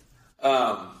so,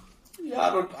 I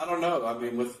don't know. I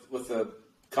mean, with the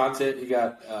content, you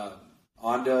got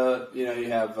Honda. You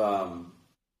have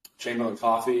Chamberlain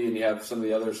Coffee, and you have some of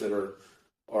the others that are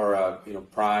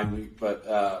Prime. But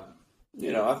we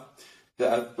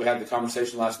had the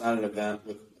conversation last night at an event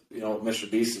with what Mr.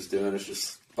 Beast is doing. It's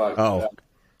just like so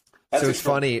it's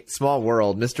funny. Small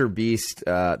world. Mr. Beast,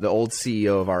 the old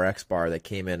CEO of RX Bar that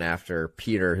came in after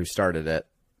Peter, who started it,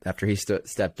 after he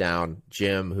stepped down.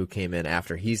 Jim, who came in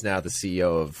after, he's now the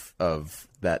CEO of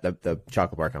the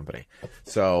chocolate bar company.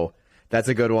 So that's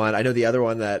a good one. I know the other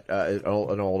one that an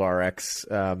old RX,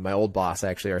 my old boss,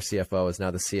 actually, our CFO, is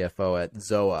now the CFO at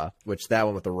Zoa, which that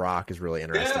one with The Rock is really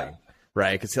interesting,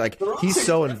 right? Because he's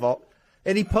so involved,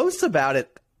 and he posts about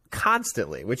it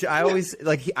constantly, which I always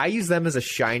I use them as a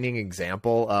shining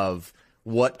example of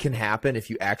what can happen if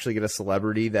you actually get a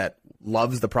celebrity that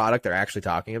loves the product they're actually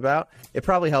talking about. It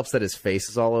probably helps that his face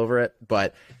is all over it,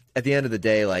 but at the end of the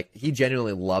day, he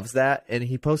genuinely loves that, and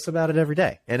he posts about it every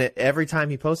day. And every time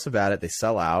he posts about it, they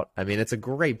sell out. I mean, it's a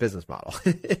great business model.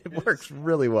 It works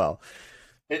really well.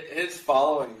 His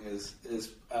following is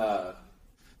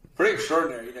pretty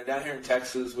extraordinary. Down here in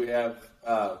Texas, we have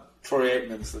Troy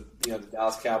Aikman's, the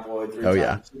Dallas Cowboy,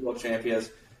 three-time Super Bowl champion.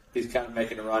 He's kind of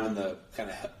making a run in the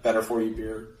kind of better for you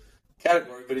beer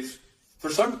category, but for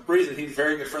some reason he's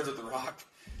very good friends with The Rock.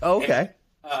 Oh, okay.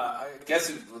 And, I guess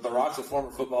The Rock's a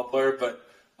former football player, but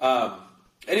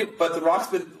The Rock's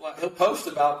he'll post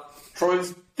about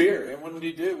Troy's beer, and when did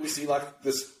he do? We see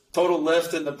this total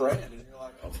lift in the brand, and you're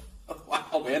like, oh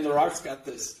wow, man, The Rock's got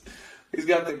this. He's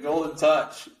got the golden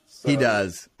touch. So. He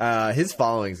does. His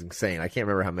following is insane. I can't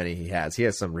remember how many he has. He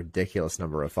has some ridiculous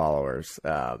number of followers.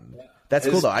 That's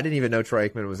cool though. I didn't even know Troy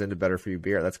Aikman was into Better For You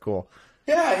beer. That's cool.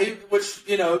 Yeah,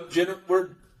 we're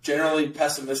generally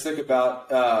pessimistic about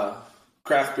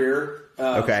craft beer.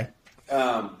 Okay.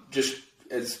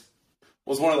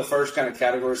 Was one of the first kind of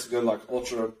categories to go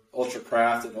ultra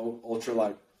craft and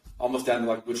ultra almost down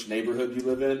to which neighborhood you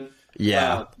live in.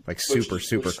 Yeah,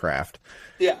 super craft.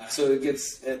 Yeah, so that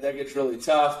gets really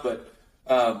tough. But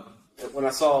when I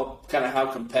saw kind of how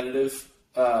competitive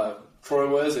Troy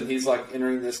was, and he's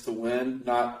entering this to win,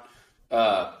 not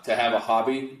to have a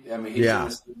hobby. I mean, he's in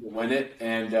this to win it,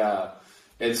 and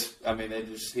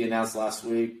he announced last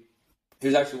week. He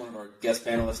was actually one of our guest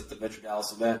panelists at the Venture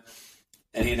Dallas event,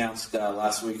 and he announced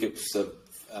last week it was the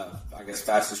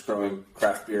fastest growing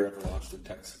craft beer ever launched in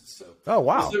Texas. So, oh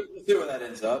wow, we'll see where that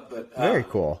ends up. But very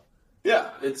cool. Yeah,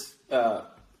 it's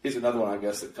he's another one I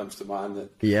guess that comes to mind.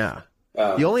 The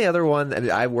only other one, and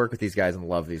I work with these guys and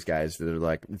love these guys.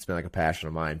 They're it's been a passion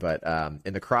of mine. But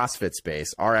in the CrossFit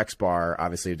space, RX Bar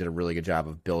obviously did a really good job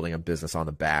of building a business on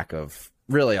the back of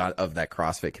that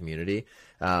CrossFit community.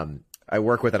 I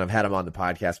work with, and I've had them on the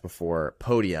podcast before,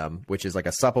 Podium, which is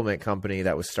a supplement company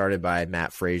that was started by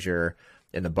Matt Frazier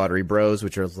and the Buttery Bros,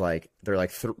 which are they're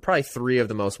probably three of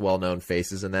the most well-known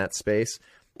faces in that space.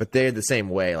 But they're the same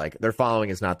way. Their following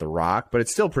is not The Rock, but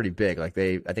it's still pretty big. I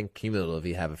think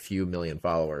cumulatively have a few million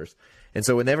followers. And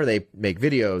so whenever they make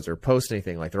videos or post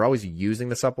anything, they're always using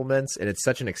the supplements, and it's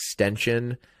such an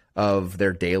extension of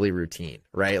their daily routine,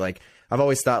 right? I've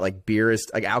always thought beer is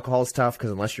alcohol is tough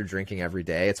because unless you're drinking every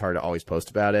day, it's hard to always post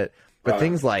about it. But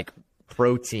things like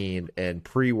protein and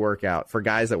pre-workout for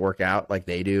guys that work out like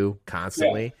they do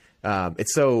constantly,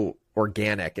 it's so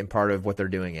organic and part of what they're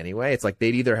doing anyway. It's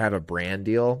they'd either have a brand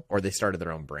deal or they started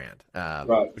their own brand,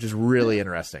 which is really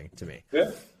interesting to me.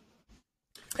 Yeah.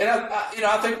 And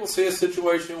I think we'll see a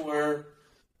situation where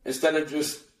instead of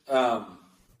just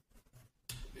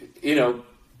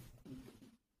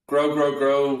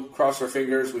grow, cross our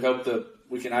fingers. We hope that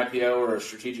we can IPO or a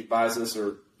strategic buys us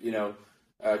or,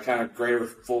 kind of greater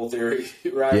full theory,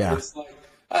 right? Yeah. It's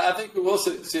I think we will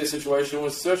see a situation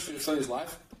with especially some of these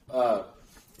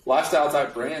lifestyle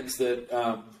type brands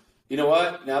that, you know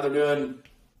what, now they're doing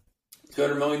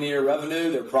 $200 million a year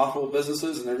revenue. They're profitable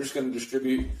businesses, and they're just going to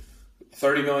distribute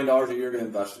 $30 million a year to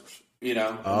investors,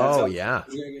 Oh, yeah.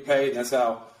 They're going to get paid, and that's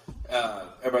how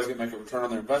everybody's going to make a return on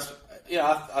their investment.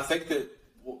 I think that,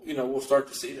 we'll start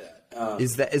to see that.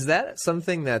 Is that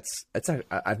something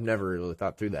I've never really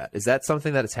thought through that. Is that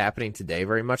something that is happening today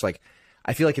very much?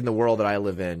 I feel in the world that I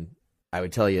live in, I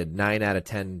would tell you 9 out of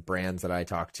 10 brands that I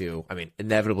talk to, I mean,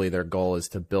 inevitably their goal is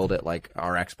to build it like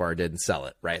our X Bar did and sell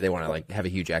it, right? They want to like have a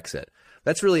huge exit.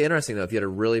 That's really interesting though. If you had a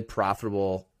really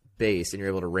profitable base and you're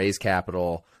able to raise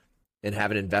capital and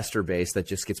have an investor base that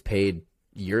just gets paid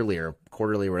yearly or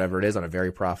quarterly or whatever it is on a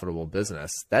very profitable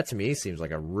business, that to me seems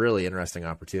like a really interesting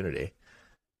opportunity.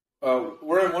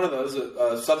 We're in one of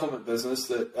those supplement business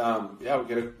that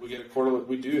we get a quarterly.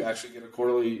 We do actually get a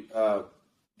quarterly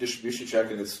distribution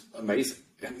check, and it's amazing.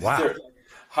 And Wow. they're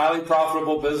highly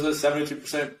profitable business,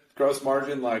 72% gross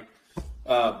margin,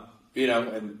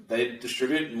 and they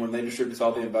distribute, and when they distribute to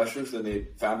all the investors, then the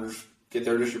founders get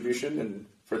their distribution and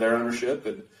for their ownership,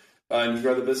 and you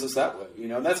grow the business that way.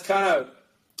 And that's kind of,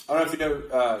 I don't know if you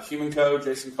know Human Co,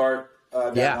 Jason Cart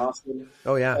down in Austin.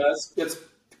 Oh yeah. It's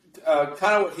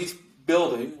kind of what he's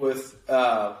building with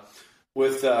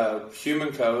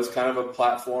Human Co is kind of a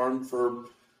platform for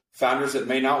founders that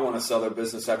may not want to sell their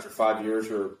business after 5 years,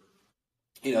 or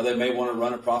they may want to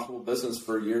run a profitable business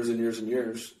for years and years and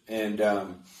years, and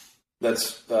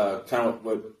that's kind of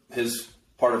what his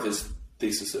part of his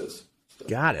thesis is. So.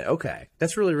 Got it. Okay,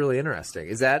 that's really, really interesting.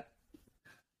 Is that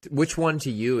which one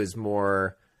to you is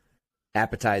more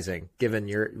appetizing, given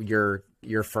your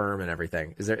firm and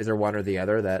everything? Is there one or the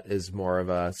other that is more of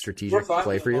a strategic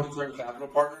play for you? Long-term capital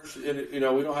partners. We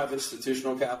don't have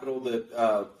institutional capital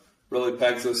that really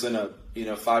pegs us in a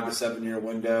 5 to 7 year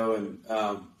window,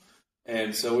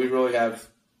 and so we really have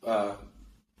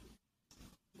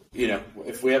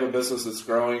if we have a business that's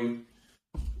growing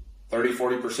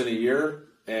 30-40% a year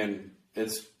and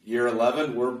it's year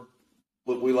 11,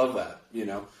 we love that.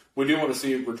 We do want to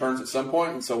see returns at some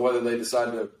point, and so whether they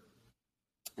decide to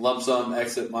lump sum,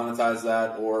 exit, monetize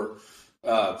that, or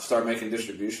start making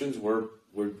distributions, we're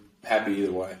happy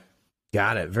either way.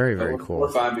 Got it. Very, very cool.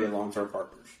 We're fine being long-term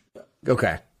partners. Yeah.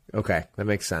 Okay, that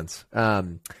makes sense.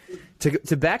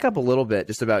 To back up a little bit,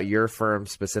 just about your firm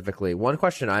specifically, one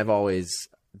question I've always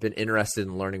been interested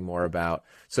in learning more about.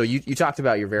 So you talked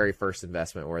about your very first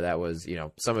investment, where that was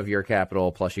some of your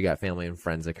capital plus you got family and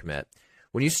friends that commit.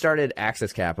 When you started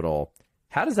Access Capital,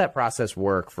 how does that process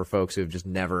work for folks who have just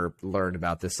never learned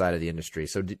about this side of the industry?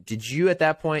 So did you at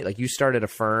that point, like you started a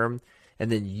firm and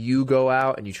then you go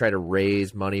out and you try to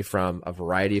raise money from a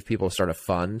variety of people to start a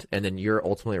fund, and then you're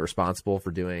ultimately responsible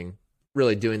for doing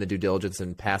the due diligence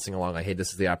and passing along, like, hey,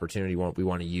 this is the opportunity we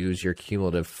want to use your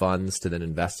cumulative funds to then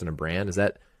invest in a brand? Is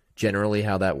that generally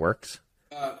how that works?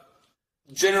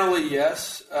 Generally,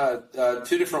 yes.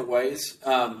 Two different ways.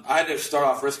 I had to start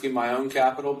off risking my own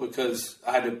capital because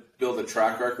I had to build a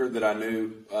track record that I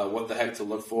knew what the heck to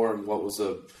look for and what was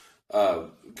a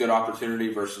good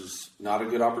opportunity versus not a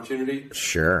good opportunity.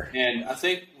 Sure. And I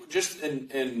think just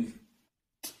in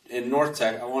North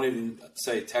Texas, I won't even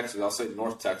say Texas, I'll say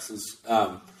North Texas.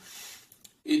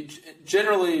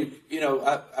 Generally,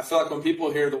 I feel like when people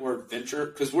hear the word venture,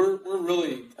 because we're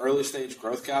really early stage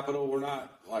growth capital, we're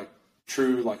not like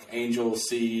true like angel,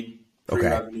 seed,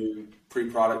 pre-revenue,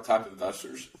 pre-product type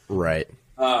investors. Right.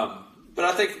 But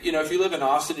I think, if you live in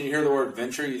Austin and you hear the word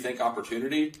venture, you think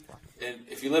opportunity. And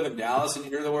if you live in Dallas and you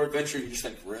hear the word venture, you just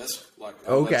think risk. Like,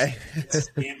 okay, it's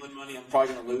gambling money, I'm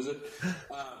probably going to lose it.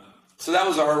 So that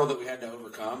was a hurdle that we had to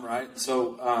overcome, right?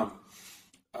 So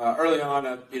early on,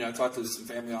 I talked to some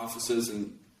family offices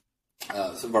and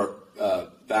some of our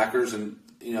backers, and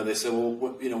they said, well,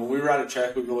 when we write a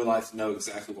check, we really like to know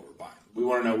exactly what we're buying. We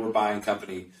want to know we're buying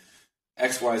company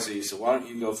XYZ. So why don't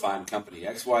you go find company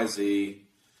XYZ?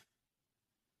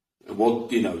 And we'll,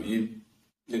 you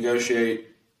negotiate,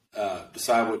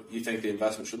 decide what you think the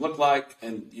investment should look like,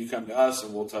 and you come to us,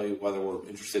 and we'll tell you whether we're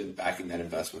interested in backing that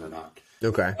investment or not.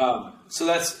 Okay.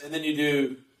 So and then you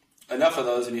do enough of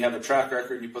those, and you have a track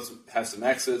record. You have some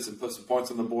exits and put some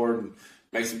points on the board and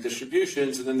make some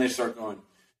distributions, and then they start going,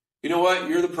 you know what?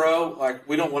 You're the pro. Like,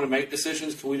 we don't want to make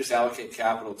decisions. Can we just allocate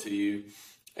capital to you?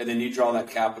 And then you draw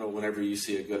that capital whenever you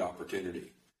see a good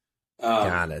opportunity.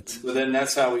 Got it. So then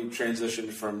that's how we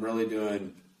transitioned from really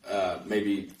doing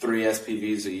maybe 3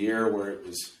 SPVs a year, where it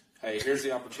was, hey, here's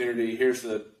the opportunity, here's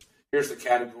the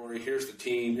category, here's the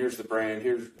team, here's the brand,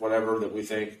 here's whatever that we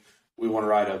think we want to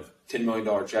write a $10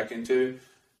 million check into,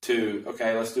 to,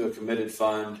 okay, let's do a committed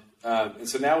fund. And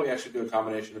so now we actually do a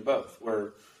combination of both,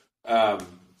 where we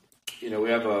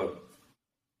have a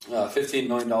 $15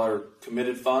 million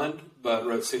committed fund, but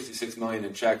wrote $66 million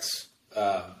in checks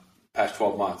past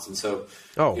 12 months. And so,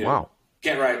 wow.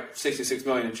 Can't write $66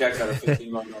 million in checks out of $15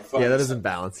 million fund. Yeah, that doesn't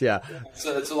balance. Yeah.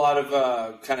 So it's a lot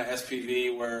of kind of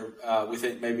SPV where we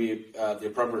think maybe the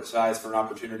appropriate size for an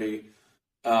opportunity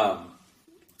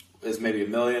is maybe $1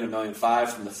 million, $1.5 million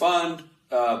from the fund,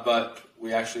 but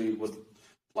we actually would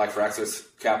like for Access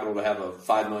Capital to have a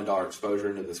 $5 million exposure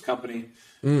into this company,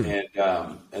 and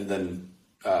then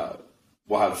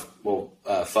we'll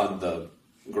fund the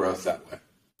growth that way.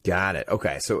 Got it.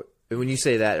 Okay. So when you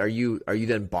say that, are you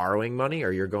then borrowing money,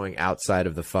 or you're going outside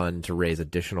of the fund to raise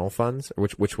additional funds? Or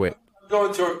which way?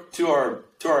 Going to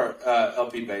our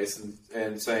LP base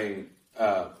and saying,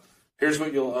 here's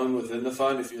what you'll own within the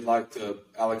fund. If you'd like to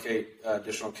allocate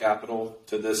additional capital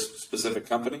to this specific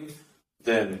company,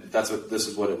 then this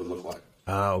is what it would look like.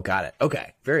 Oh, got it.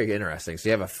 Okay. Very interesting. So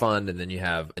you have a fund, and then you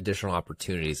have additional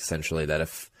opportunities, essentially, that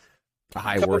if a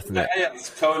high worth net. Yeah, it's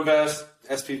co-invest,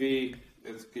 SPV.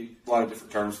 It's a lot of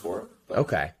different terms for it. But.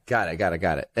 Okay. Got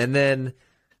it. And then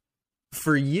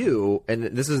for you, and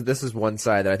this is one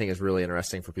side that I think is really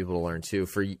interesting for people to learn too.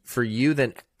 For you,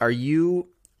 then are you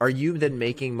then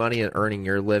making money and earning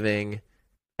your living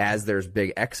as there's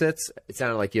big exits? It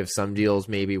sounded like you have some deals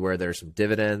maybe where there's some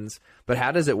dividends, but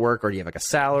how does it work? Or do you have like a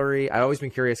salary? I've always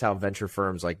been curious how venture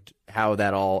firms, like how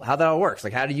that all works.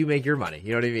 Like, how do you make your money?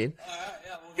 You know what I mean?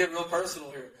 Yeah, we'll get real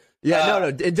personal here. Yeah, no,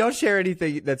 and don't share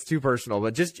anything that's too personal,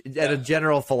 but just at a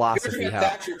general philosophy. You're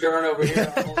tax return over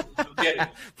here. I'm kidding.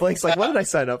 Blake's like, what did I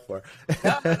sign up for?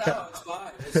 No, it's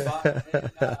fine. It's fine.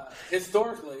 And,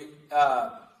 historically,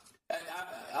 I'm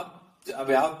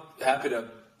happy to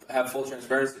have full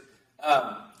transparency.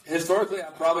 Historically, I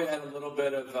probably had a little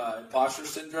bit of imposter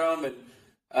syndrome and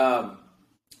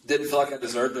didn't feel like I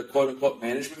deserved a quote-unquote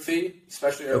management fee,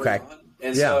 especially early on.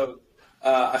 And so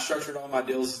I structured all my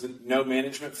deals as a no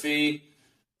management fee.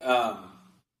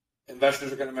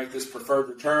 Investors are going to make this preferred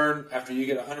return. After you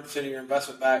get 100% of your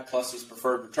investment back plus this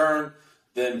preferred return,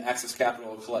 then Access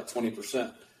Capital will collect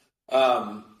 20%.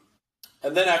 And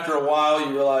then after a while,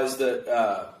 you realize that,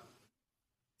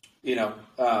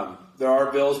 there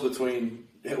are bills between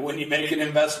when you make an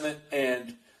investment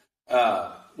and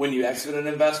when you exit an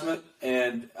investment.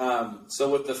 And so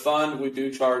with the fund, we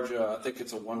do charge, I think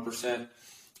it's a 1%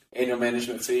 annual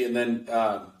management fee. And then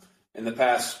in the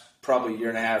past probably year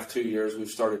and a half, 2 years, we've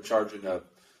started charging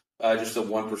just a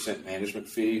 1% management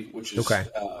fee, which is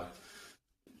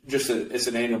it's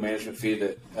an annual management fee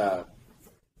that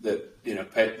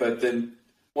pay. But then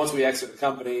once we exit the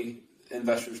company,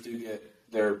 investors do get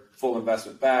their full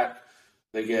investment back.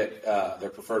 They get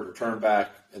their preferred return back,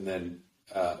 and then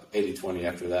 80-20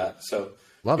 after that. So,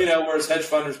 whereas hedge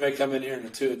funders may come in here in the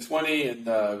 2 and 20,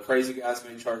 and crazy guys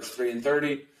may charge 3 and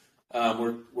 30,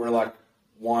 we're like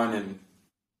 1 and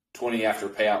 20 after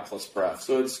payout plus pref.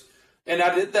 So and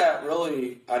I did that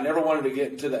really. I never wanted to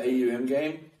get into the AUM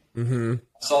game. Mm-hmm.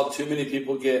 I saw too many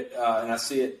people get, and I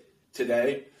see it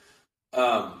today.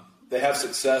 They have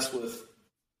success with,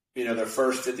 their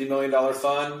first $50 million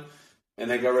fund, and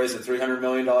they go raise a $300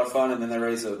 million fund, and then they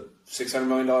raise a $600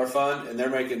 million fund, and they're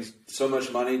making so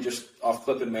much money just off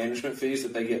clipping management fees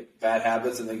that they get bad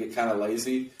habits and they get kind of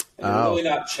lazy. And they're really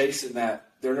not chasing that.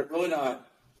 They're really not,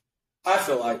 I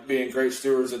feel like, being great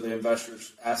stewards of the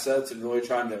investors' assets and really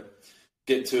trying to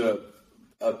get to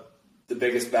the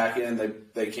biggest back end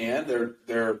they can.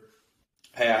 They're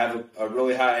hey, I have a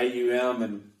really high AUM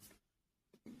and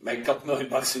make a couple $1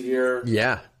 million a year.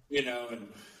 Yeah. And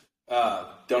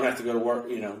don't have to go to work.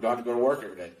 Don't have to go to work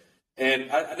every day.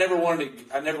 And I never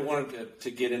wanted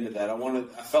to get into that. I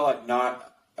felt like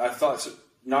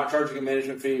not charging a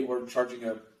management fee or charging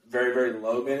a very, very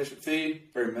low management fee,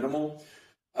 very minimal,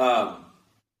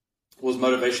 was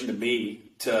motivation to me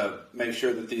to make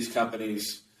sure that these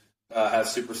companies have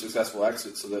super successful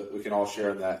exits so that we can all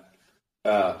share in that,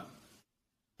 kind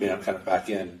of back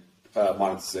end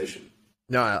monetization.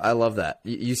 No, I love that.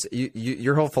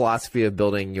 Your whole philosophy of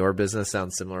building your business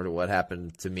sounds similar to what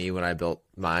happened to me when I built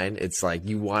mine. It's like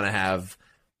you want to have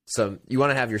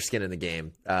your skin in the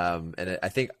game, and I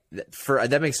think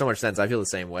that makes so much sense. I feel the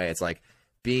same way. It's like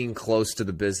being close to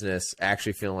the business,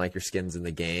 actually feeling like your skin's in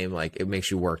the game. Like it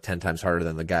makes you work 10 times harder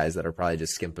than the guys that are probably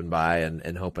just skimping by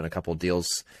and hoping a couple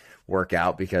deals work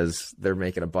out because they're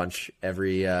making a bunch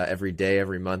every day,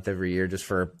 every month, every year just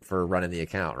for running the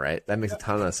account, right? That makes a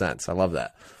ton of sense. I love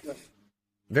that.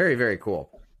 Very, very cool.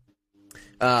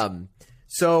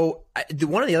 So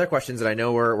one of the other questions that I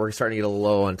know we're starting to get a little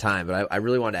low on time, but I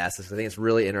really wanted to ask this because I think it's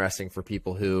really interesting for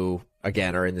people who,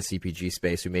 again, are in the CPG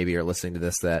space who maybe are listening to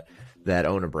this that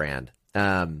own a brand.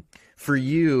 For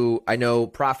you, I know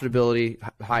profitability,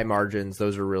 high margins,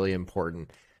 those are really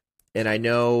important. And I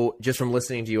know just from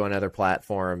listening to you on other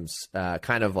platforms,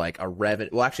 kind of like a revenue.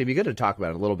 Well, actually, it'd be good to talk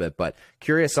about it a little bit, but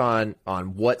curious on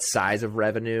what size of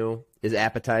revenue is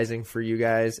appetizing for you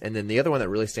guys. And then the other one that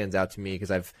really stands out to me,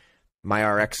 because I've my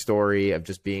RX story of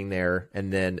just being there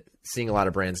and then seeing a lot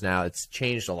of brands now, it's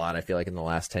changed a lot, I feel like, in the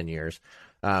last 10 years.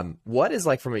 What is,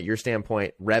 like, from your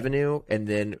standpoint, revenue, and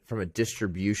then from a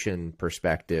distribution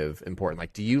perspective important?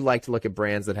 Like, do you like to look at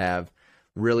brands that have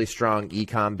really strong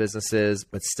e-com businesses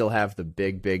but still have the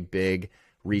big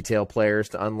retail players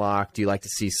to unlock? Do you like to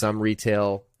see some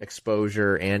retail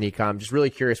exposure and e-com? Just really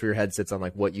curious where your head sits on,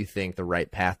 like, what you think the right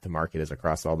path to market is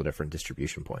across all the different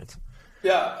distribution points.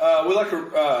 Yeah, we like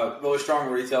a really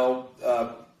strong retail.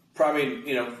 Probably,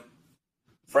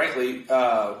 frankly,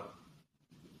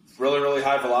 really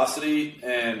high velocity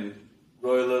and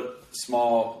really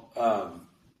small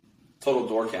total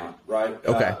door count, right?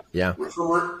 Okay, yeah.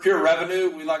 For pure revenue,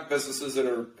 we like businesses that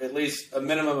are at least a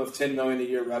minimum of $10 million a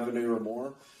year revenue or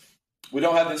more. We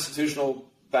don't have institutional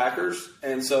backers,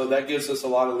 and so that gives us a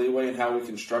lot of leeway in how we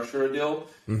can structure a deal.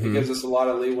 Mm-hmm. It gives us a lot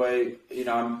of leeway.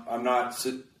 I'm not,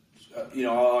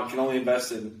 I can only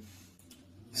invest in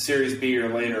Series B or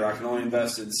later. I can only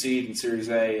invest in seed and Series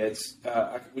A.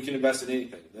 We can invest in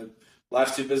anything. The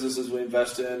last two businesses we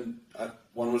invest in,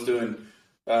 one was doing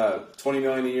 $20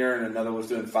 million a year, and another was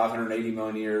doing $580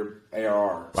 million a year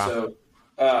ARR. Wow. So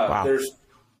Wow. there's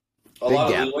a Big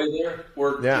lot gap. of leeway there.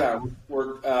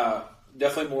 We're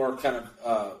definitely more kind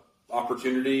of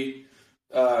opportunity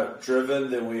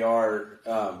driven than we are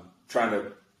trying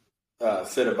to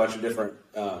fit a bunch of different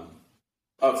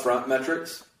upfront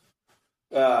metrics.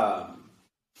 But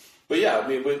yeah, I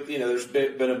mean, there's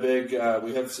been a big.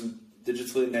 We have some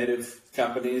digitally native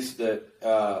companies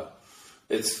that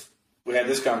we had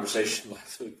this conversation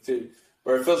last week too,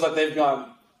 where it feels like they've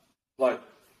gone like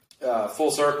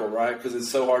full circle, right? Because it's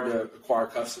so hard to acquire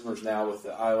customers now with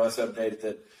the iOS update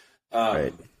that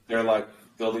Right. they're like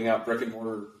building out brick and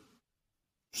mortar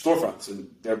storefronts,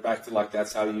 and they're back to like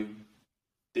that's how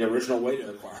the original way to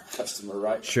acquire a customer,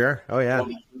 right? Sure. Oh, yeah.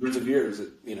 Hundreds of years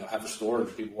that, have a store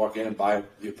and people walk in and buy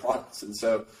your products. And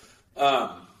so,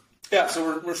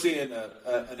 so we're seeing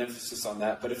an emphasis on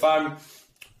that. But if I'm,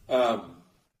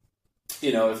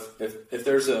 if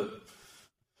there's a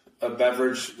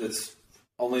beverage that's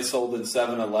only sold in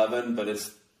 7-Eleven, but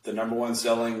it's the number one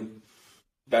selling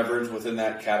beverage within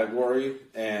that category,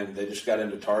 and they just got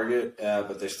into Target,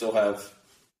 but they still have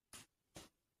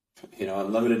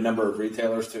unlimited number of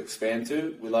retailers to expand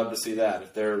to, we love to see that.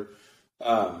 If they're,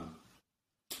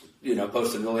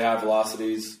 posting really high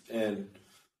velocities in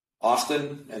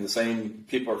Austin and the same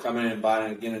people are coming in and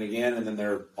buying it again and again, and then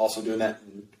they're also doing that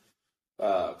in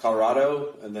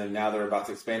Colorado, and then now they're about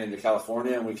to expand into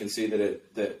California, and we can see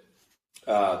that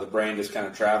the brand is kind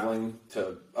of traveling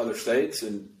to other states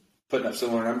and putting up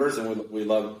similar numbers, and we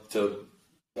love to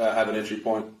have an entry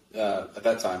point at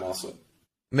that time also.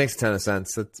 Makes a ton of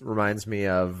sense. It reminds me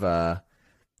of,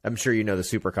 I'm sure you know the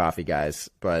Super Coffee guys,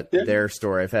 but their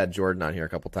story, I've had Jordan on here a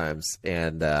couple times,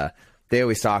 and they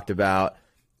always talked about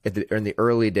in the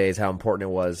early days how important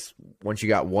it was once you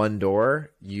got one door,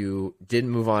 you didn't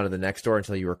move on to the next door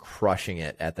until you were crushing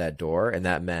it at that door, and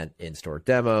that meant in-store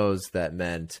demos, that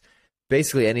meant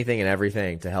basically anything and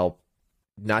everything to help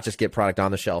not just get product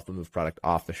on the shelf, but move product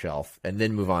off the shelf, and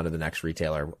then move on to the next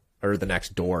retailer or the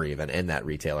next door even in that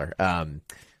retailer.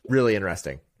 Really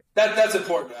interesting. That's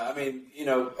important. I mean,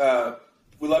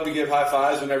 we love to give high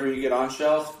fives whenever you get on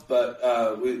shelf,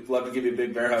 but we love to give you a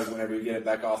big bear hug whenever you get it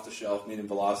back off the shelf, meaning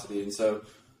velocity. And so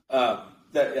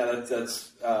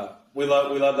that's we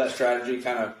love that strategy,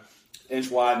 kind of inch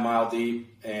wide, mile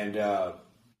deep, and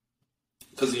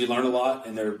because you learn a lot,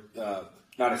 and they're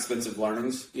not expensive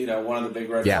learnings. One of the big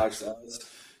red flags to us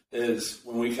is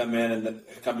when we come in and the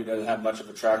company doesn't have much of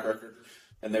a track record,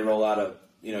 and they roll out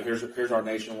here's our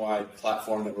nationwide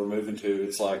platform that we're moving to.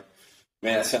 It's like,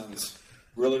 man, that sounds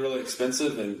really, really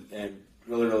expensive and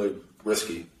really, really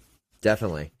risky.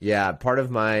 Definitely. Yeah. Part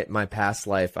of my past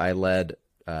life, I led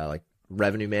like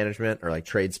revenue management or like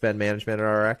trade spend management at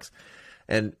RX.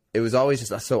 And it was always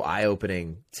just so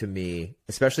eye-opening to me,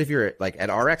 especially if you're like at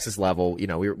RX's level,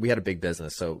 we had a big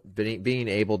business. So being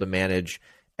able to manage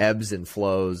ebbs and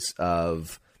flows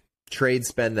of trade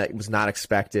spend that was not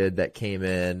expected that came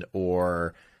in,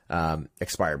 or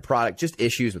expired product, just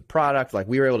issues with product. Like,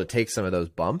 we were able to take some of those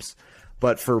bumps.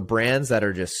 But for brands that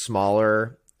are just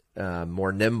smaller,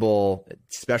 more nimble,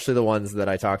 especially the ones that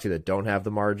I talk to that don't have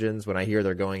the margins, when I hear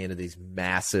they're going into these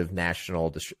massive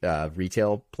national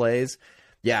retail plays,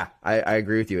 yeah, I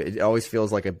agree with you. It always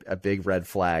feels like a big red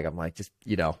flag. I'm like, just,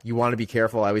 you want to be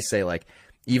careful. I always say, like,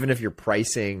 even if your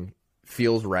pricing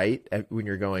feels right when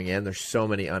you're going in, there's so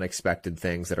many unexpected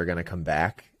things that are going to come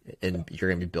back and you're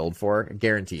going to be billed for.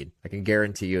 Guaranteed. I can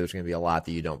guarantee you there's going to be a lot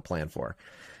that you don't plan for.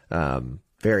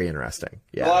 Very interesting.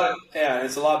 Yeah.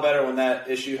 It's a lot better when that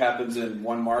issue happens in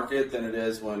one market than it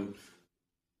is when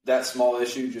that small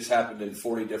issue just happened in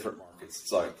 40 different markets.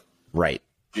 It's like, right.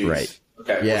 geez. Right.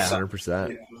 Okay. Yeah,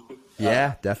 100%.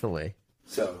 Yeah, definitely.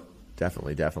 So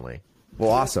Definitely. Well,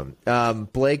 awesome.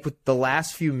 Blake, with the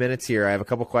last few minutes here, I have a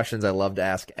couple questions I love to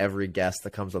ask every guest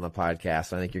that comes on the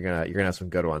podcast. I think you're gonna have some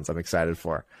good ones. I'm excited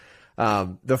for.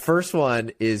 The first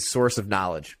one is source of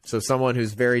knowledge. So someone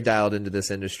who's very dialed into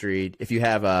this industry, if you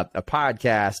have a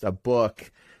podcast, a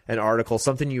book, an article,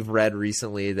 something you've read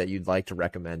recently that you'd like to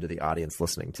recommend to the audience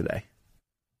listening today.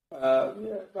 Yeah,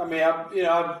 I mean,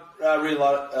 I read a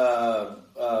lot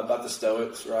about the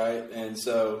Stoics, right? And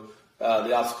so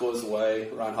The Obstacle is the Way,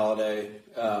 Ryan Holiday,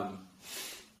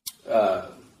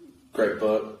 great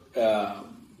book.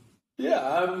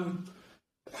 I'm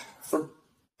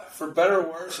for better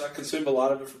or worse, I consume a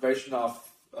lot of information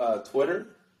off Twitter.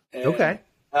 And, Okay.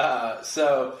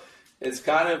 So it's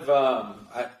kind of,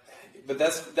 but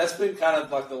that's been kind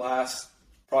of like the last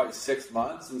probably 6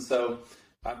 months, and so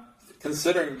I'm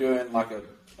considering doing like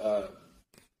a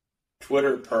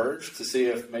Twitter purge to see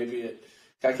if maybe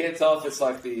I can't tell if it's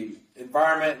like the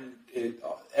environment and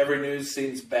every news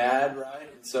seems bad, right?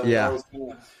 And so Yeah. I was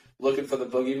kind of looking for the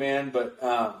boogeyman, but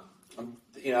I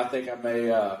think I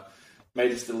may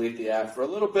just delete the app for a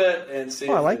little bit and see.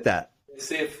 Oh, I like that.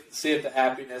 See if the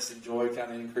happiness and joy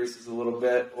kind of increases a little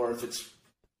bit, or if it's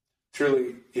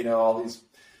truly all these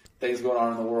things going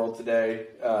on in the world today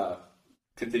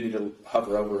continue to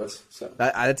hover over us. So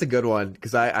That's a good one,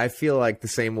 because I feel like the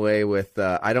same way with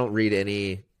I don't read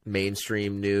any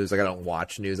mainstream news. Like, I don't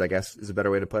watch news, I guess is a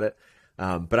better way to put it.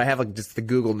 But I have like just the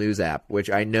Google News app, which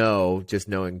I know, just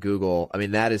knowing Google, I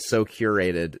mean, that is so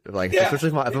curated. Like, especially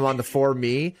if I'm on the For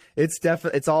Me,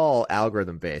 it's all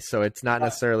algorithm based. So it's not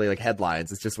necessarily like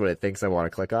headlines. It's just what it thinks I want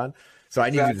to click on. So I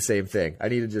need to do the same thing. I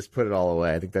need to just put it all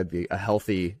away. I think that'd be a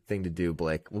healthy thing to do,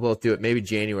 Blake. We'll both do it. Maybe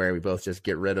January, we both just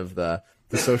get rid of the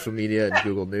social media and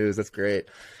Google News. That's great.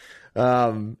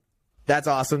 That's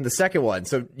awesome. The second one.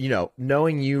 So,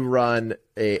 knowing you run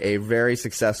a very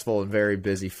successful and very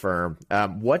busy firm,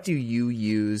 what do you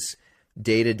use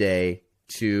day to day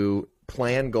to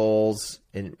plan goals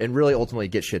and really ultimately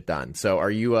get shit done? So are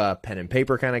you a pen and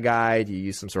paper kind of guy? Do you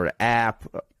use some sort of app,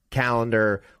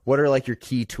 calendar? What are like your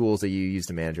key tools that you use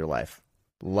to manage your life?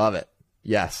 Love it.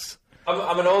 Yes.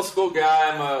 I'm an old school guy.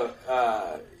 I'm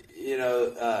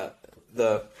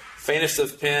the faintest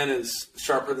of pen is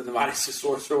sharper than the mightiest of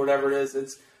swords, or whatever it is.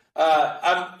 It's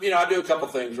I do a couple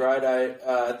things, right?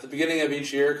 At the beginning of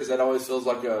each year, because that always feels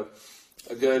like a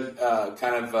good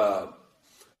kind of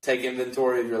take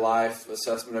inventory of your life,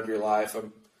 assessment of your life.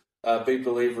 I'm a big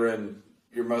believer in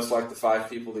you're most like the 5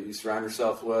 people that you surround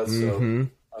yourself with. Mm-hmm. So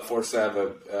I'm fortunate to have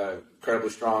a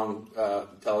incredibly strong,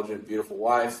 intelligent, beautiful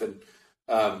wife, and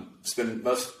spend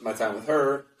most of my time with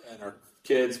her and our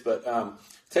kids, but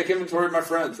take inventory of my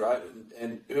friends, right,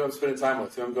 and who I'm spending time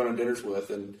with, who I'm going to dinners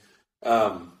with, and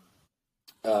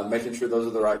making sure those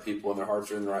are the right people and their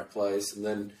hearts are in the right place. And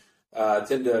then I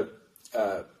tend to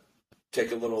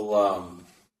take a little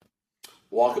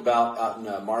walkabout out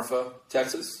in Marfa,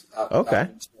 Texas. Okay. Out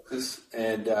in Texas,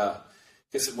 and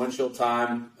get some windshield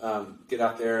time, get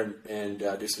out there and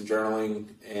do some journaling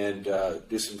and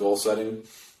do some goal setting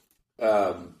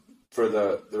for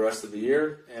the rest of the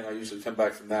year. And I usually come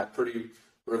back from that pretty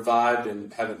revived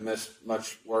and haven't missed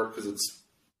much work because it's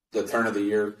the turn of the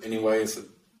year anyway. So,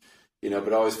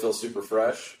 but always feel super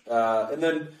fresh. And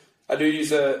then I do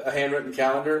use a handwritten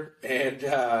calendar, and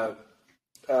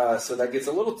so that gets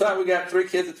a little tight. We got 3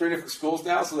 kids at 3 different schools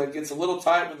now, so that gets a little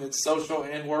tight when it's social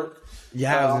and work.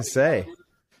 Yeah, I was going to say.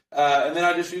 And then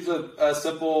I just use a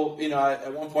simple,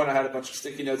 at one point I had a bunch of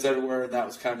sticky notes everywhere, and that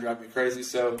was kind of driving me crazy.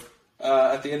 So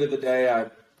at the end of the day,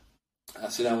 I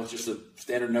sit down with just a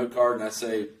standard note card, and I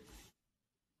say,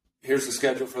 here's the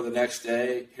schedule for the next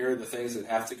day. Here are the things that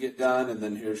have to get done, and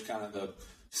then here's kind of the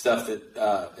stuff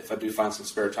that if I do find some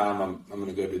spare time, I'm going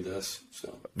to go do this.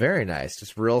 So very nice,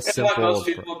 just real simple. Like most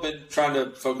people have been trying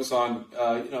to focus on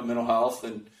mental health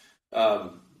and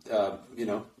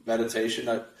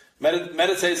meditation.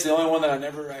 Meditate's the only one that I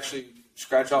never actually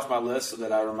scratch off my list, so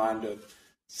that I remind to.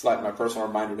 It's like my personal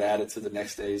reminder to add it to the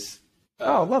next day's.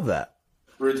 I love that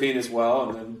routine as well,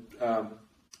 and then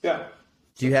yeah.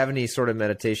 Do you have any sort of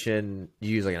meditation? Do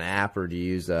you use like an app, or do you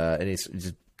use any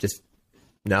just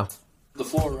no? The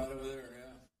floor right over there.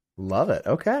 Yeah. Love it.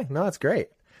 Okay, no, that's great.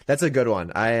 That's a good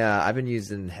one. I've been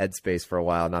using Headspace for a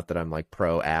while. Not that I'm like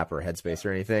pro app or Headspace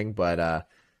or anything, but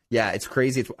yeah, it's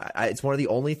crazy. It's one of the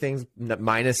only things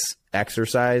minus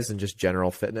exercise and just general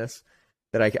fitness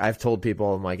that I've told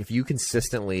people. I'm like, if you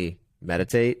consistently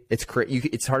meditate, it's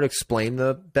hard to explain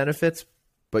the benefits,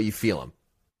 but you feel them.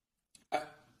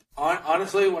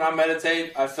 Honestly, when I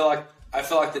meditate, I feel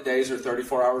like the days are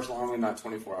 34 hours long and not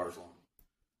 24 hours long.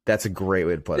 That's a great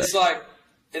way to put it. It's like,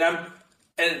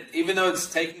 and even though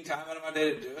it's taking time out of my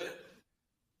day to do it,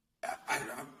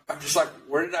 I'm just like,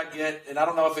 where did I get? And I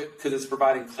don't know if because it's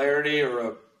providing clarity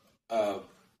or a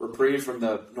reprieve from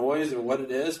the noise or what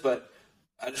it is, but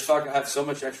I just feel like I have so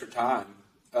much extra time.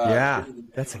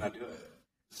 That's when I do it.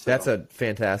 So. That's a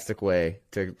fantastic way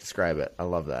to describe it. I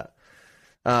love that.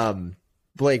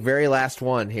 Blake, very last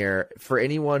one here. For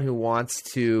anyone who wants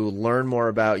to learn more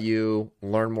about you,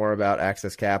 learn more about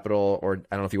Access Capital, or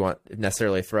I don't know if you want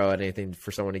necessarily throw out anything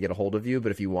for someone to get a hold of you,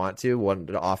 but if you wanted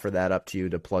to offer that up to you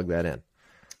to plug that in.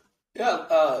 Yeah,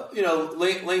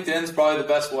 LinkedIn's probably the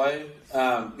best way.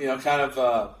 I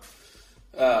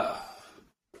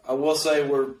will say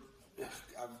I've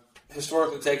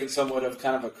historically taken somewhat of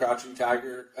kind of a crouching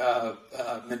tiger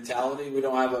mentality. We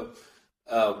don't have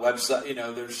a website.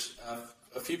 There's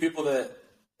a few people that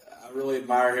I really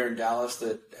admire here in Dallas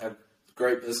that have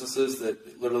great businesses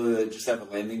that literally they just have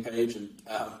a landing page, and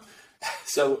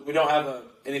so we don't have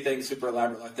anything super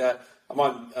elaborate like that. I'm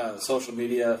on social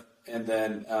media, and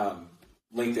then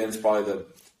LinkedIn's probably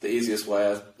the easiest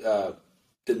way. I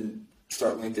didn't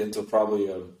start LinkedIn until probably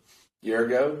a year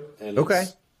ago, and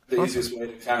it's the easiest way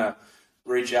to kind of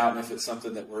reach out. And if it's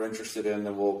something that we're interested in,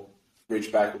 then we'll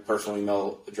reach back with personal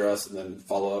email address and then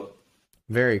follow up.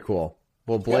 Very cool.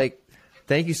 Well, Blake,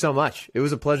 thank you so much. It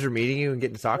was a pleasure meeting you and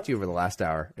getting to talk to you over the last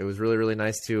hour. It was really, really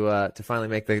nice to finally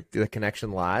make the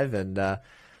connection live, and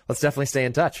let's definitely stay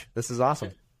in touch. This is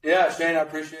awesome. Yeah, Shane, I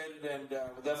appreciate it, and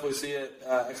we'll definitely see you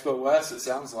at Expo West. It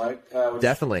sounds like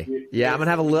definitely. Yeah, I'm gonna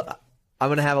have a little. I'm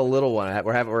gonna have a little one.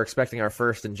 We're expecting our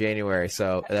first in January,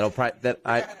 so that'll probably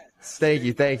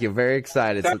Thank you. Very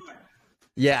excited. So,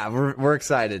 yeah, we're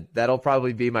excited. That'll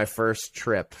probably be my first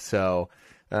trip, so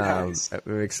nice.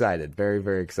 I'm excited. Very,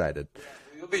 very excited.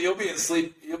 You'll be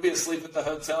asleep. You'll be asleep at the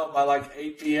hotel by like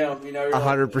 8 p.m.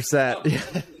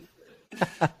 100%.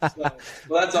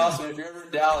 Well, that's awesome. If you're ever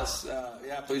in Dallas,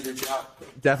 please reach out.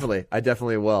 Definitely. I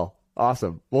definitely will.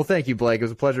 Awesome. Well, thank you, Blake. It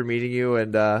was a pleasure meeting you.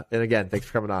 And again, thanks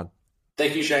for coming on.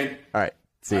 Thank you, Shane. All right.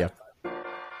 See ya.